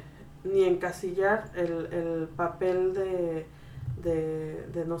ni encasillar el papel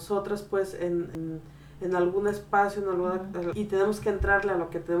de nosotras pues en algún espacio, y tenemos que entrarle a lo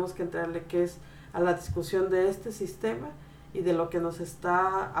que tenemos que entrarle, que es a la discusión de este sistema y de lo que nos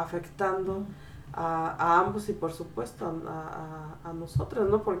está afectando a ambos y por supuesto a nosotras,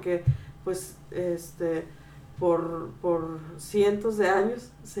 ¿no? Porque pues por cientos de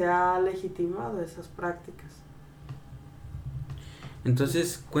años se ha legitimado esas prácticas.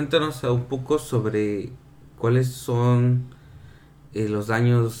 Entonces, cuéntanos un poco sobre cuáles son los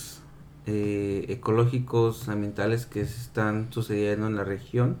daños ecológicos, ambientales que se están sucediendo en la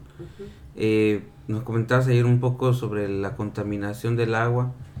región. Nos comentabas ayer un poco sobre la contaminación del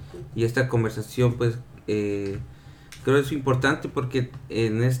agua, y esta conversación pues creo es importante porque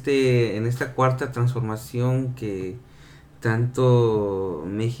en esta cuarta transformación que tanto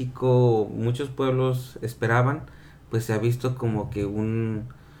México, muchos pueblos esperaban, pues se ha visto como que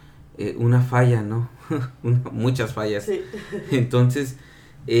una falla, ¿no? Muchas fallas. Sí. Entonces,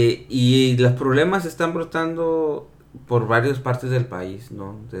 y los problemas están brotando por varias partes del país,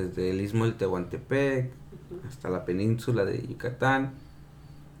 ¿no? Desde el istmo del Tehuantepec hasta la península de Yucatán,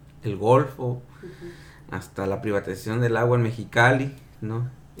 el Golfo, hasta la privatización del agua en Mexicali, ¿no?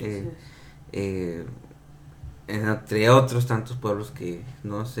 entre otros tantos pueblos que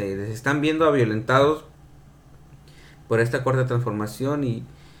no sé, se están viendo violentados por esta cuarta transformación y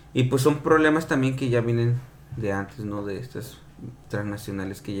pues son problemas también que ya vienen de antes, ¿no? De estas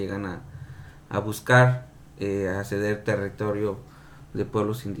transnacionales que llegan a buscar acceder territorio de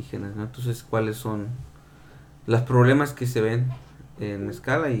pueblos indígenas, ¿no? Entonces, ¿cuáles son los problemas que se ven en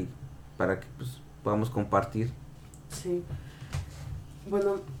escala y para que pues podamos compartir? Sí.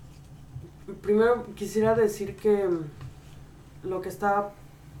 Bueno, primero quisiera decir que lo que está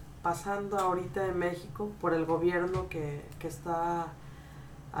pasando ahorita en México por el gobierno que está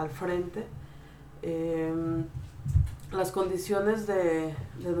al frente, las condiciones de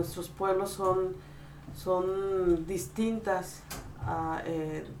nuestros pueblos son distintas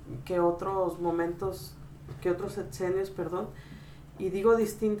que otros momentos, que otros sexenios, perdón, y digo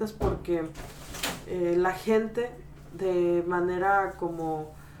distintas porque la gente de manera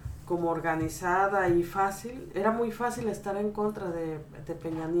como organizada y fácil, era muy fácil estar en contra de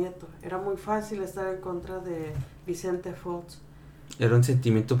Peña Nieto, era muy fácil estar en contra de Vicente Fox. Era un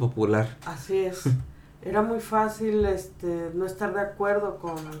sentimiento popular. Así es, era muy fácil no estar de acuerdo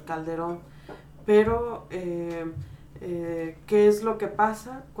con Calderón, pero ¿qué es lo que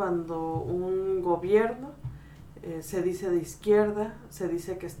pasa cuando un gobierno se dice de izquierda, se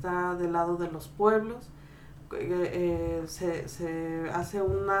dice que está del lado de los pueblos? Se hace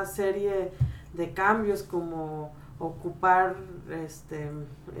una serie de cambios como ocupar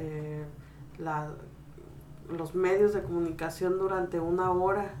los medios de comunicación durante 1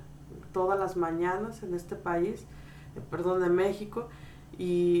 hora todas las mañanas en este país, en México,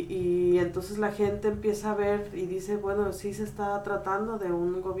 y entonces la gente empieza a ver y dice, bueno, sí se está tratando de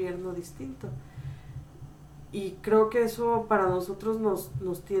un gobierno distinto, y creo que eso para nosotros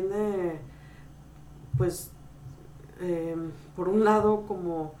nos tiene pues por un lado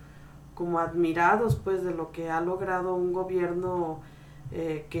como admirados pues de lo que ha logrado un gobierno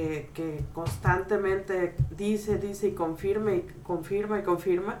que constantemente dice y confirma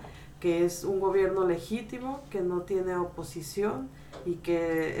que es un gobierno legítimo, que no tiene oposición y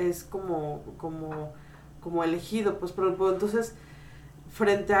que es como elegido, pues pero entonces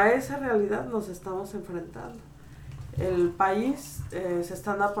frente a esa realidad nos estamos enfrentando. El país se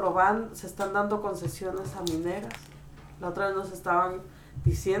están dando concesiones a mineras. La otra vez nos estaban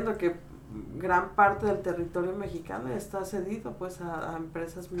diciendo que gran parte del territorio mexicano está cedido pues a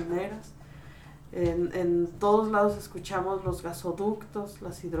empresas mineras. En todos lados escuchamos los gasoductos,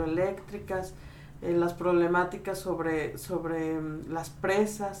 las hidroeléctricas, las problemáticas sobre las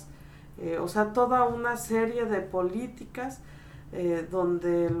presas, o sea, toda una serie de políticas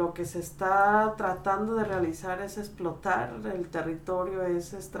donde lo que se está tratando de realizar es explotar el territorio,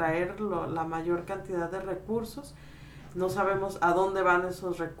 es extraer la mayor cantidad de recursos. No sabemos a dónde van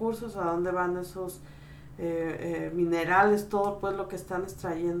esos recursos, a dónde van esos minerales, todo pues lo que están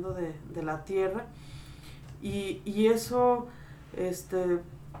extrayendo de la tierra, y eso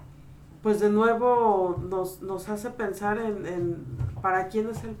pues de nuevo nos hace pensar en para quién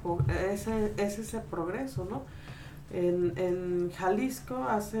es ese progreso, ¿no? En Jalisco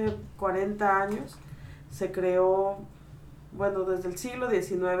hace 40 años se creó, bueno, desde el siglo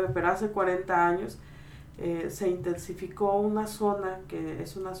XIX, pero hace 40 años se intensificó una zona que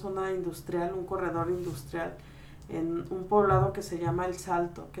es una zona industrial, un corredor industrial, en un poblado que se llama El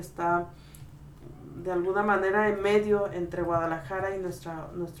Salto, que está de alguna manera en medio entre Guadalajara y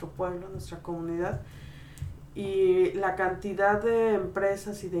nuestro pueblo, nuestra comunidad, y la cantidad de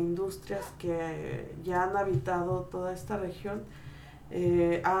empresas y de industrias que ya han habitado toda esta región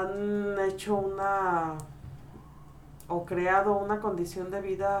han hecho creado una condición de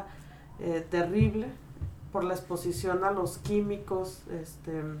vida terrible por la exposición a los químicos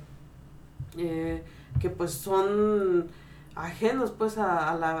que pues son ajenos pues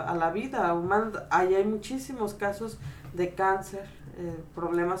a la vida humana. Ahí hay muchísimos casos de cáncer,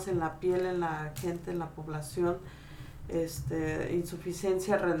 problemas en la piel, en la gente, en la población,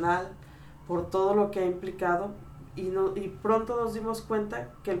 insuficiencia renal, por todo lo que ha implicado, y pronto nos dimos cuenta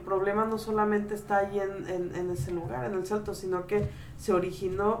que el problema no solamente está ahí en ese lugar, en el Salto, sino que se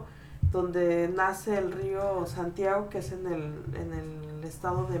originó donde nace el río Santiago, que es en el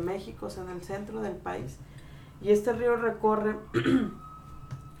Estado de México, o sea, en el centro del país, y este río recorre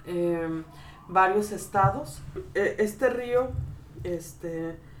varios estados. Este río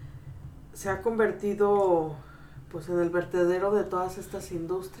se ha convertido pues en el vertedero de todas estas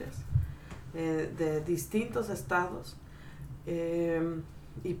industrias de distintos estados,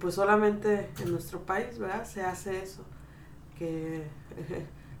 y pues solamente en nuestro país, ¿verdad?, se hace eso, que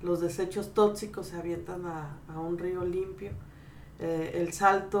los desechos tóxicos se avientan a un río limpio. El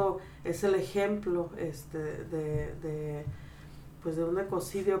Salto es el ejemplo pues de un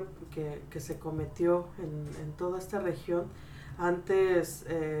ecocidio que se cometió en toda esta región. Antes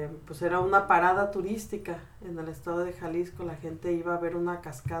pues era una parada turística en el estado de Jalisco, la gente iba a ver una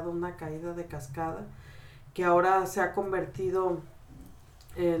cascada, una caída de cascada, que ahora se ha convertido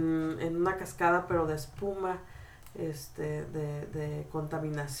en una cascada pero de espuma, de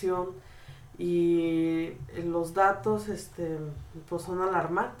contaminación, y los datos pues son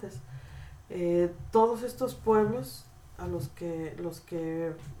alarmantes. Todos estos pueblos a los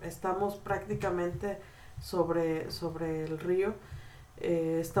que estamos prácticamente sobre el río,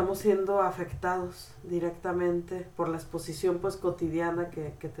 estamos siendo afectados directamente por la exposición pues cotidiana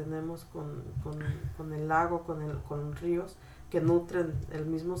que tenemos con el lago, con ríos que nutren el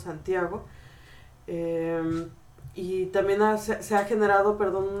mismo Santiago. Y también se ha generado,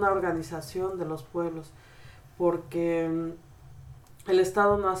 una organización de los pueblos, porque el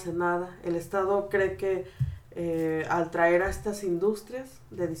Estado no hace nada. El Estado cree que al traer a estas industrias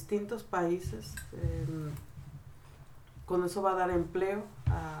de distintos países, con eso va a dar empleo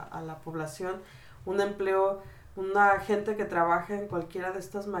a la población, un empleo. Una gente que trabaja en cualquiera de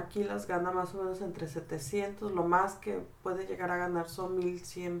estas maquilas gana más o menos entre 700, lo más que puede llegar a ganar son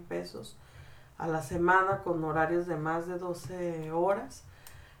 1,100 pesos a la semana, con horarios de más de 12 horas,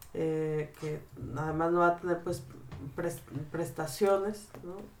 que además no va a tener pues prestaciones,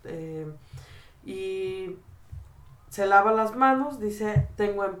 ¿no? Y se lava las manos, dice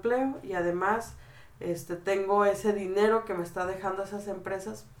tengo empleo y además tengo ese dinero que me está dejando esas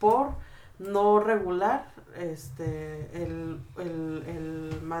empresas por no regular el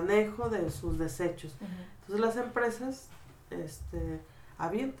manejo de sus desechos. Uh-huh. Entonces las empresas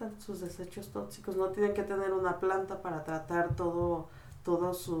avientan sus desechos tóxicos, no tienen que tener una planta para tratar todo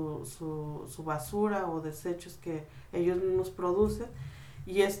su basura o desechos que ellos mismos producen,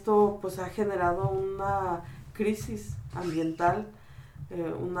 y esto pues ha generado una crisis ambiental,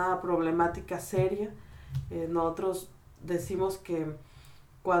 una problemática seria. Nosotros decimos que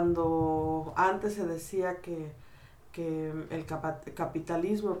cuando antes se decía que el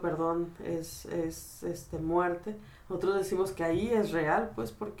capitalismo, es muerte, nosotros decimos que ahí es real,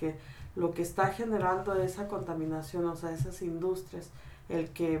 pues, porque lo que está generando esa contaminación, o sea, esas industrias, el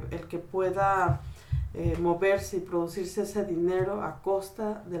que pueda moverse y producirse ese dinero a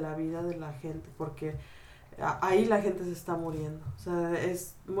costa de la vida de la gente, porque ahí la gente se está muriendo. O sea,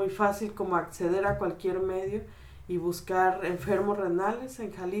 es muy fácil como acceder a cualquier medio y buscar enfermos renales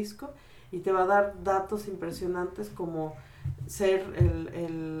en Jalisco, y te va a dar datos impresionantes como ser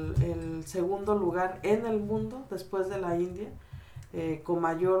el segundo lugar en el mundo después de la India, con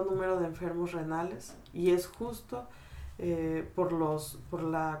mayor número de enfermos renales, y es justo por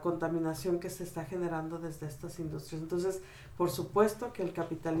la contaminación que se está generando desde estas industrias. Entonces, por supuesto que el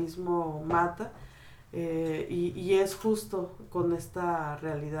capitalismo mata, y es justo con esta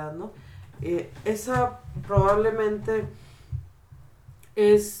realidad, ¿no? Esa probablemente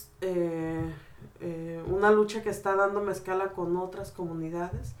es una lucha que está dando escala con otras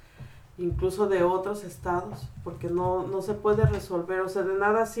comunidades, incluso de otros estados, porque no se puede resolver. O sea, de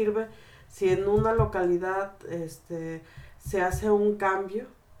nada sirve si en una localidad se hace un cambio,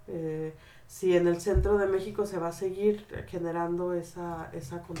 si en el centro de México se va a seguir generando esa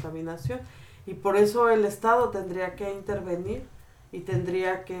contaminación, y por eso el Estado tendría que intervenir y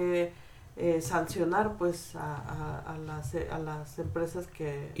tendría que sancionar pues a las empresas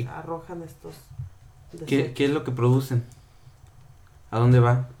que arrojan estos desechos. ¿Qué es lo que producen? ¿A dónde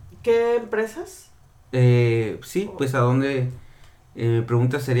va? ¿Qué empresas? Sí, pues a dónde, mi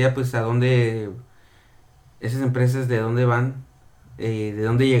pregunta sería pues a dónde, esas empresas de dónde van, de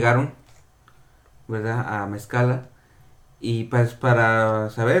dónde llegaron, ¿verdad? A Mezcala. Y pues para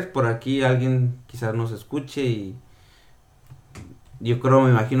saber, por aquí alguien quizás nos escuche, y yo creo,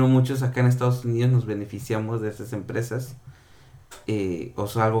 me imagino muchos acá en Estados Unidos nos beneficiamos de esas empresas, o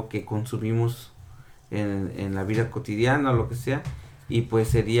sea, algo que consumimos en la vida cotidiana o lo que sea, y pues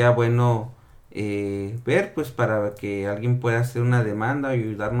sería bueno ver pues para que alguien pueda hacer una demanda y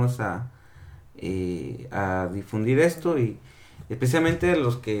ayudarnos a difundir esto, y especialmente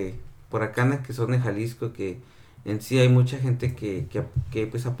los que por acá que son de Jalisco, que en sí hay mucha gente que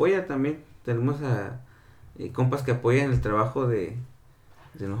pues apoya también. Tenemos a compas que apoyan el trabajo de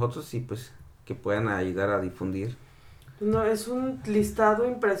nosotros, y pues que puedan ayudar a difundir. No, es un listado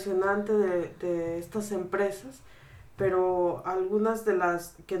impresionante de estas empresas, pero algunas de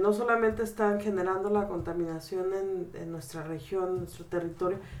las que no solamente están generando la contaminación en nuestra región, en nuestro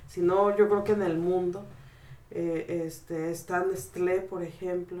territorio, sino yo creo que en el mundo. Está Nestlé, por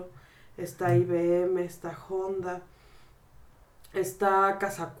ejemplo, está IBM, está Honda, está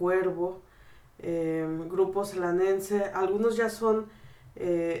Casacuervo, Grupo Celanense, algunos ya son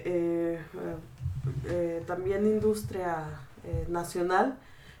también industria nacional,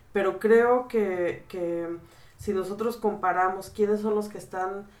 pero creo que si nosotros comparamos quiénes son los que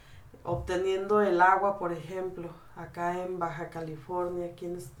están obteniendo el agua, por ejemplo, acá en Baja California,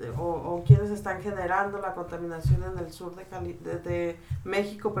 o quienes están generando la contaminación en el sur de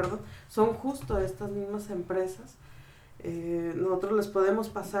México, perdón, son justo estas mismas empresas. Nosotros les podemos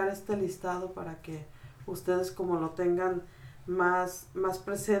pasar este listado para que ustedes como lo tengan más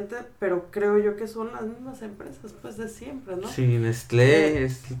presente, pero creo yo que son las mismas empresas pues de siempre, ¿no? Sí, Nestlé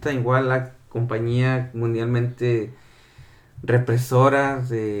es igual la compañía mundialmente represora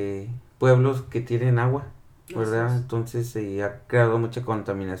de pueblos que tienen agua, ¿verdad? Entonces ha creado mucha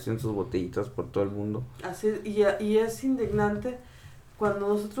contaminación sus botellitas por todo el mundo. Así, y es indignante cuando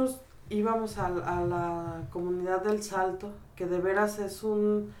nosotros íbamos a la comunidad del Salto, que de veras es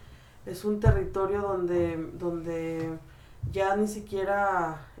un territorio donde ya ni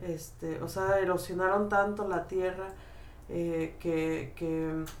siquiera, o sea, erosionaron tanto la tierra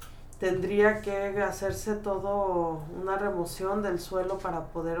que tendría que hacerse todo una remoción del suelo para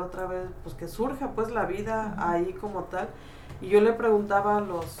poder otra vez, pues que surja pues la vida ahí como tal. Y yo le preguntaba a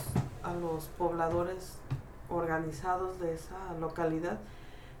los pobladores organizados de esa localidad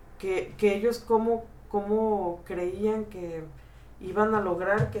que ellos cómo creían que iban a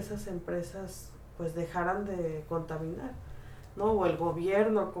lograr que esas empresas pues dejaran de contaminar, ¿no? O el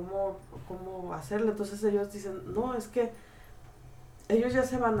gobierno, cómo hacerlo. Entonces ellos dicen, no, es que ellos ya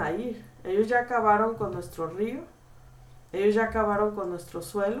se van a ir, ellos ya acabaron con nuestro río, ellos ya acabaron con nuestro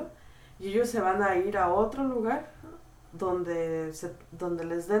suelo, y ellos se van a ir a otro lugar donde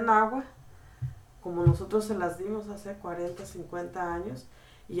les den agua, como nosotros se las dimos hace 40, 50 años,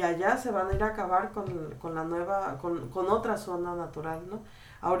 y allá se van a ir a acabar con la nueva, con otra zona natural, ¿no?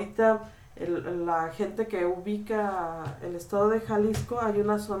 Ahorita la gente que ubica el estado de Jalisco, hay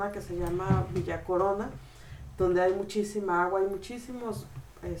una zona que se llama Villa Corona, donde hay muchísima agua, hay muchísimos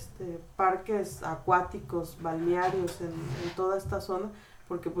parques acuáticos, balnearios en toda esta zona,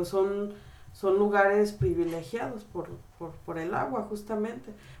 porque pues son lugares privilegiados por el agua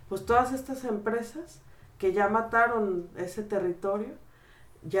justamente. Pues todas estas empresas que ya mataron ese territorio,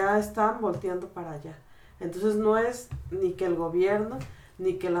 ya están volteando para allá. Entonces no es ni que el gobierno,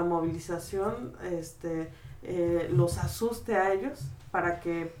 ni que la movilización los asuste a ellos para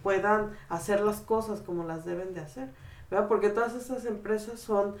que puedan hacer las cosas como las deben de hacer, ¿verdad? Porque todas estas empresas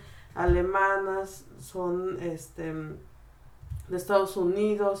son alemanas, son de Estados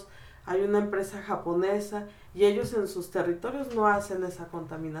Unidos, hay una empresa japonesa, y ellos en sus territorios no hacen esa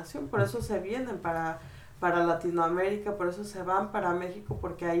contaminación, por eso se vienen para Latinoamérica, por eso se van para México,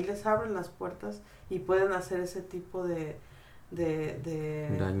 porque ahí les abren las puertas y pueden hacer ese tipo de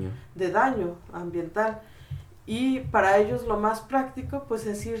daño ambiental. Y para ellos lo más práctico pues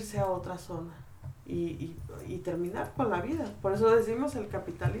es irse a otra zona y terminar con la vida. Por eso decimos el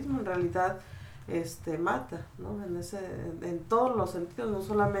capitalismo en realidad mata, ¿no? En todos los sentidos, no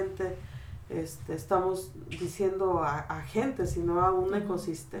solamente estamos diciendo a gente, sino a un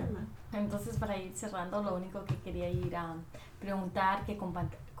ecosistema. Entonces, para ir cerrando, lo único que quería ir a preguntar, que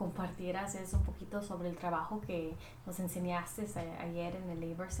compartieras es un poquito sobre el trabajo que nos enseñaste ayer en el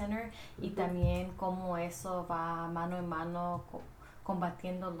Labor Center, y también cómo eso va mano en mano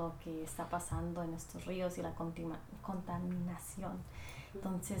combatiendo lo que está pasando en estos ríos y la contaminación.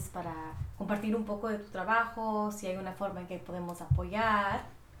 Entonces, para compartir un poco de tu trabajo, si hay una forma en que podemos apoyar.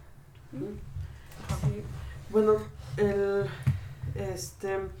 Sí. Bueno, en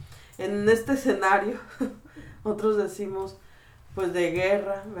este escenario, otros decimos pues de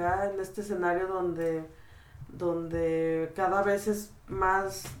guerra, ¿verdad? En este escenario donde cada vez es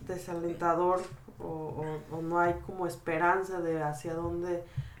más desalentador o no hay como esperanza de hacia dónde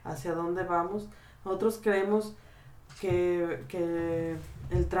vamos. Nosotros creemos que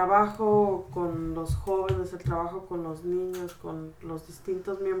el trabajo con los jóvenes, el trabajo con los niños, con los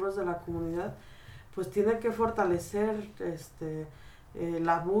distintos miembros de la comunidad, pues tiene que fortalecer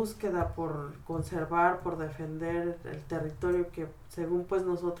la búsqueda por conservar, por defender el territorio, que según pues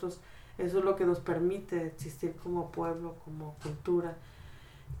nosotros eso es lo que nos permite existir como pueblo, como cultura.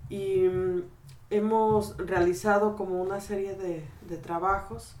 Y hemos realizado como una serie de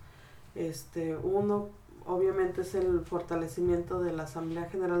trabajos. Uno obviamente es el fortalecimiento de la Asamblea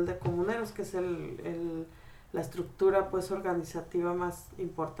General de Comuneros, que es la estructura pues organizativa más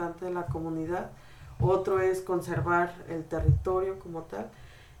importante de la comunidad. Otro es conservar el territorio como tal,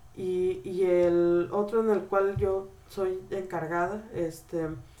 y el otro en el cual yo soy encargada es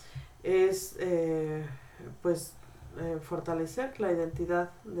pues fortalecer la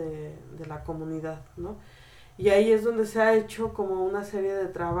identidad de la comunidad, ¿no? Y ahí es donde se ha hecho como una serie de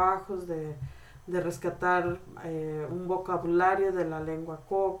trabajos de rescatar un vocabulario de la lengua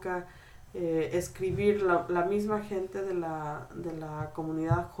coca, escribir la misma gente de la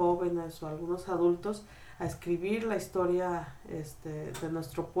comunidad, jóvenes o algunos adultos, a escribir la historia de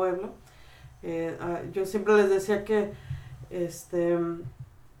nuestro pueblo. Yo siempre les decía que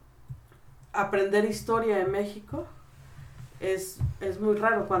aprender historia en México es muy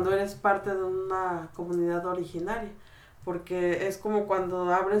raro cuando eres parte de una comunidad originaria, porque es como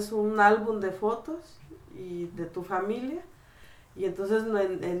cuando abres un álbum de fotos y de tu familia, y entonces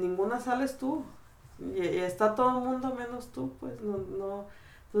en ninguna sales tú, y está todo el mundo menos tú, pues no.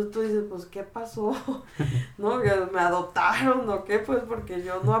 Entonces tú dices, pues, ¿qué pasó? ¿No? ¿Me adoptaron o qué? Pues porque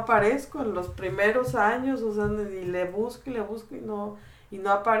yo no aparezco en los primeros años, o sea, y le busco y no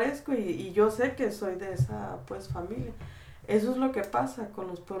aparezco, y yo sé que soy de esa, pues, familia. Eso es lo que pasa con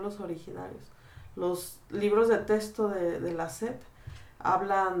los pueblos originarios. Los libros de texto de la SEP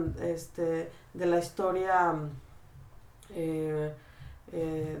hablan de la historia de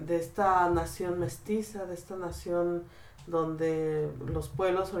esta nación mestiza, de esta nación donde los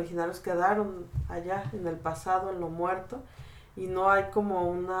pueblos originarios quedaron allá en el pasado, en lo muerto, y no hay como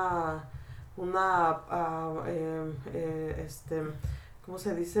una ¿cómo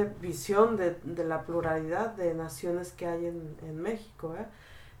se dice? Visión de la pluralidad de naciones que hay en México,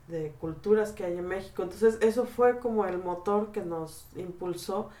 de culturas que hay en México. Entonces eso fue como el motor que nos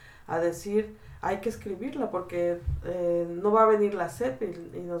impulsó a decir, hay que escribirla porque no va a venir la SEP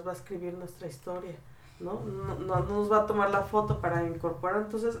y nos va a escribir nuestra historia, ¿no? No nos va a tomar la foto para incorporar.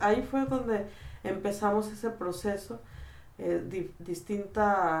 Entonces ahí fue donde empezamos ese proceso,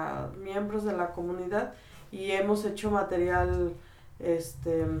 distintos miembros de la comunidad, y hemos hecho material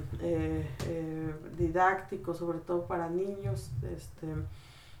didáctico, sobre todo para niños.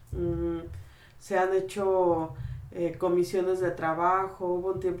 Se han hecho comisiones de trabajo.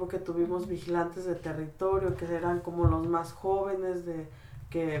 Hubo un tiempo que tuvimos vigilantes de territorio, que eran como los más jóvenes,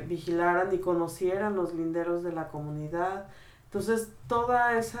 que vigilaran y conocieran los linderos de la comunidad. Entonces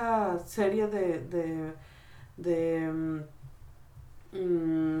toda esa serie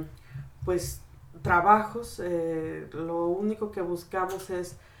pues trabajos, lo único que buscamos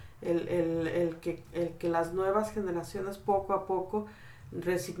es el que las nuevas generaciones poco a poco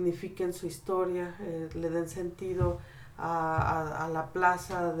resignifiquen su historia, le den sentido a la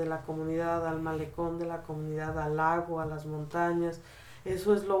plaza de la comunidad, al malecón de la comunidad, al lago, a las montañas.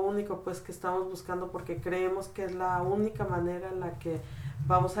 Eso es lo único, pues, que estamos buscando, porque creemos que es la única manera en la que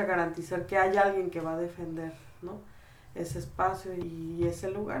vamos a garantizar que hay alguien que va a defender, ¿no?, ese espacio y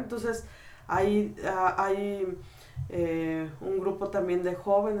ese lugar. Entonces hay un grupo también de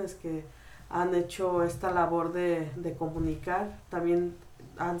jóvenes que han hecho esta labor de comunicar. También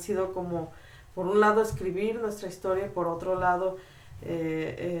han sido como, por un lado, escribir nuestra historia, y por otro lado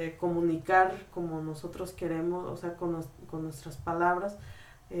comunicar como nosotros queremos, o sea, con nuestras palabras.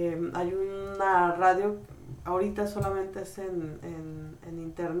 Hay una radio, ahorita solamente es en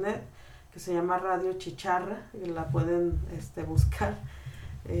internet, que se llama Radio Chicharra, y la pueden buscar.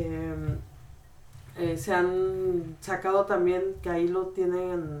 Se han sacado también, que ahí lo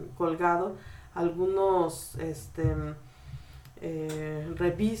tienen colgado, algunos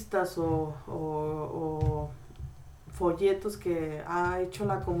revistas o folletos que ha hecho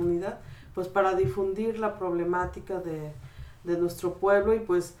la comunidad, pues para difundir la problemática de nuestro pueblo, y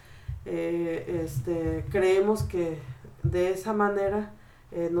pues creemos que de esa manera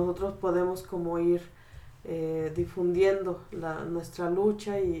nosotros podemos como ir difundiendo nuestra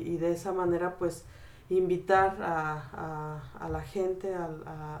lucha, y de esa manera pues invitar a la gente,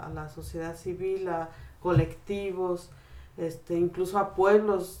 a la sociedad civil, a colectivos, incluso a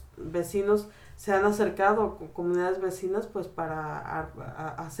pueblos vecinos. Se han acercado comunidades vecinas pues para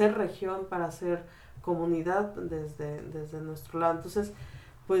hacer región, para hacer comunidad desde nuestro lado. Entonces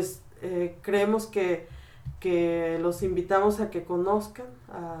pues creemos que los invitamos a que conozcan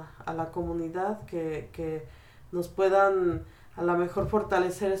a la comunidad, que nos puedan a lo mejor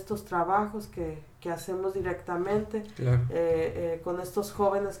fortalecer estos trabajos que hacemos directamente. Claro. Con estos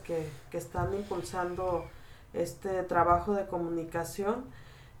jóvenes que están impulsando este trabajo de comunicación.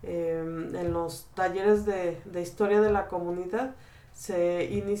 En los talleres de historia de la comunidad se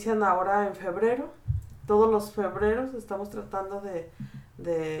inician ahora en febrero. Todos los febreros estamos tratando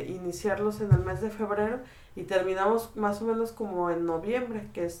de iniciarlos en el mes de febrero, y terminamos más o menos como en noviembre,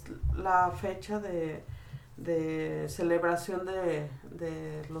 que es la fecha de celebración de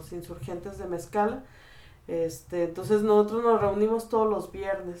los insurgentes de Mezcala. Entonces nosotros nos reunimos todos los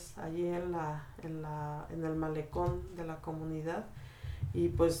viernes allí en el malecón de la comunidad y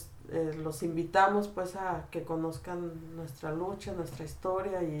pues los invitamos pues a que conozcan nuestra lucha, nuestra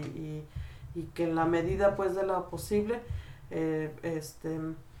historia y que en la medida pues de lo posible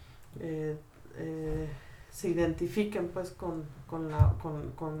se identifiquen pues con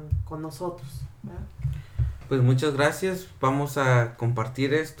nosotros, ¿verdad? Pues muchas gracias. Vamos a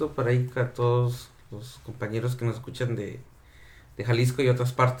compartir esto para ir a todos los compañeros que nos escuchan de Jalisco y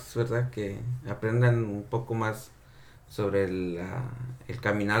otras partes, ¿verdad? Que aprendan un poco más sobre el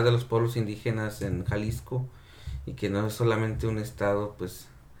caminar de los pueblos indígenas en Jalisco y que no es solamente un estado pues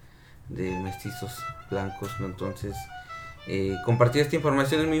de mestizos blancos, ¿no? Entonces compartir esta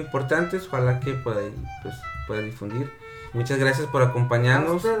información es muy importante, ojalá que pueda difundir. Muchas gracias por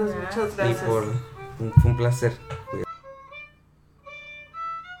acompañarnos. A ustedes, muchas gracias. Y fue un placer.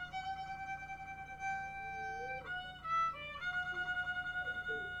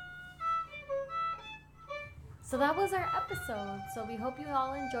 So that was our episode. So we hope you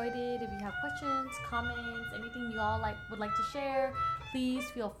all enjoyed it. If you have questions, comments, anything you all would like to share,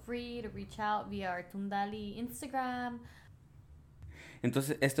 please feel free to reach out via our Tundali Instagram.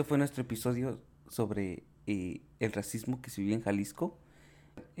 Entonces, este fue nuestro episodio sobre el racismo que se vive en Jalisco.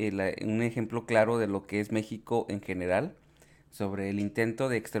 Un ejemplo claro de lo que es México en general, sobre el intento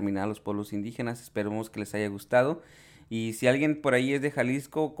de exterminar a los pueblos indígenas. Esperemos que les haya gustado. Y si alguien por ahí es de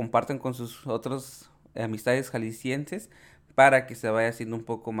Jalisco, compartan con sus otros amistades jaliscienses para que se vaya haciendo un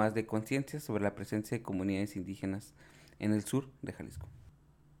poco más de conciencia sobre la presencia de comunidades indígenas en el sur de Jalisco.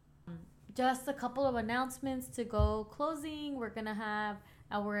 Just a couple of announcements to go closing. We're going to have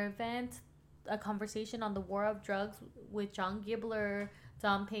our event, a conversation on the war of drugs with John Gibler,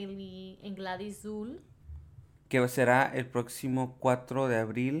 Tom Paley, and Gladys Zul. Que será el próximo 4 de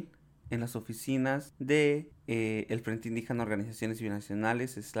abril en las oficinas de el Frente Indígena Organizaciones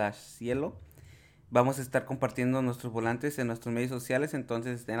Binacionales /Cielo. Vamos a estar compartiendo nuestros volantes en nuestros medios sociales,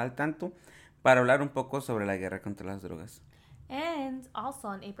 entonces estén al tanto para hablar un poco sobre la guerra contra las drogas. And also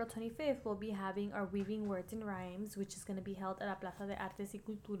on April 25th, we'll be having our Weaving Words and Rhymes, which is going to be held at la Plaza de Artes y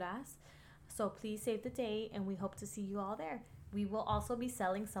Culturas. So please save the date, and we hope to see you all there. We will also be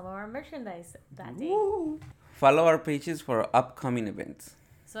selling some of our merchandise that day. Follow our pages for upcoming events.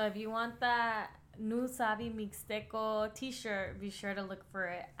 So if you want that New Sabi Mixteco t-shirt, be sure to look for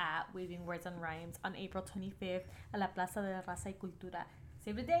it at Weaving Words and Rhymes on April 25th at la Plaza de Raza y Cultura.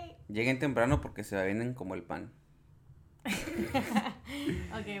 Save the date. Lleguen temprano porque se venden como el pan.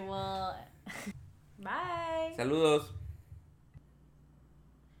 Okay, well, bye. Saludos.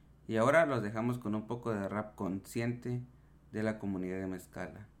 Y ahora los dejamos con un poco de rap consciente de la comunidad de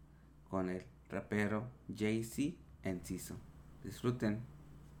Mezcala, con el rapero Jay-Z Enciso. Disfruten.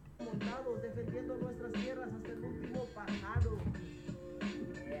 Montados defendiendo nuestras tierras hasta el último pájaro.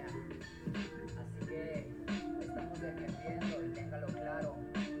 Yeah. Así que estamos defendiendo y téngalo claro.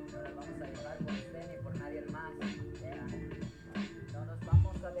 No nos vamos a dejar por usted ni por nadie más. Yeah. No nos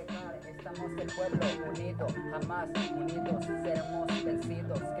vamos a dejar, estamos el pueblo unido, jamás unidos seremos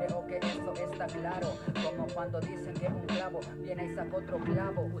vencidos. Creo que eso está claro, como cuando dicen que un clavo viene y saca otro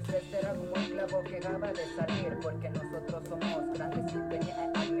clavo. Usted será como un clavo que acaba de salir, porque nosotros somos grandes y venía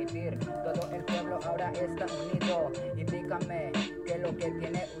a admitir. Todo el pueblo ahora está unido. Y dígame que lo que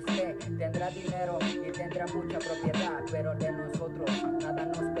tiene usted tendrá dinero y tendrá mucha propiedad, pero de nosotros nada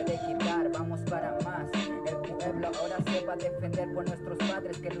nos puede quitar. Vamos para más. El pueblo ahora se va a defender por nuestros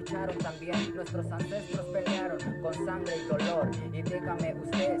padres que lucharon también. Nuestros ancestros pelearon con sangre y dolor. Y dígame,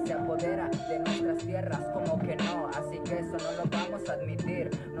 usted se apodera de nuestras tierras, como que no. Así que eso no lo vamos a admitir.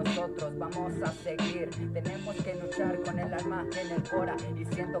 Nosotros vamos a seguir. Tenemos que luchar con el alma en el cora. Y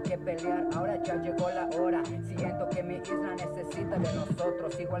siento que pelear ahora ya llegó la hora. Siento que mi isla necesita de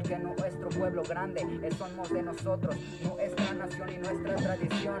nosotros, igual que nuestro pueblo grande. Somos de nosotros, nuestra nación y nuestra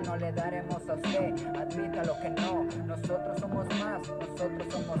tradición. No le daremos a usted, admítalo que no. Nosotros somos más, nosotros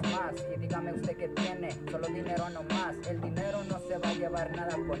somos más. Y dígame usted que tiene, solo dinero no más. El dinero no se va a llevar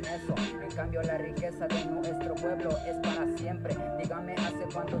nada con eso. En cambio la riqueza de nuestro pueblo es para siempre. Dígame hace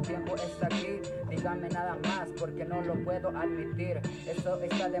cuánto tiempo está aquí. Dígame nada más, porque no lo puedo admitir. Eso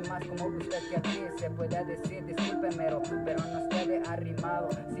está de más, como usted que aquí se puede decir, discúlpeme, pero no esté de arrimado.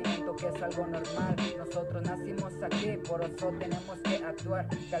 Siento que es algo normal. Nosotros nacimos aquí, por eso tenemos que actuar.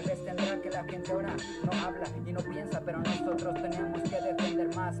 Tal vez tendrá que la gente ahora no habla y no piensa, pero nosotros tenemos que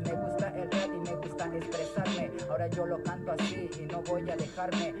defender más. Me gusta el rap y me gusta expresarme, Ahora yo lo canto así y no voy a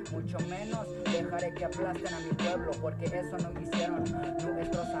dejarme, mucho menos dejaré que aplasten a mi pueblo, porque eso no hicieron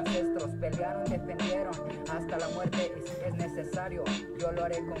nuestros ancestros. Pelearon, defendieron hasta la muerte, y si es necesario yo lo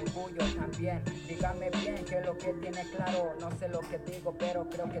haré con orgullo también. Dígame bien qué es lo que tiene claro, no sé lo que digo, pero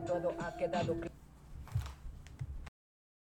creo que todo ha quedado claro.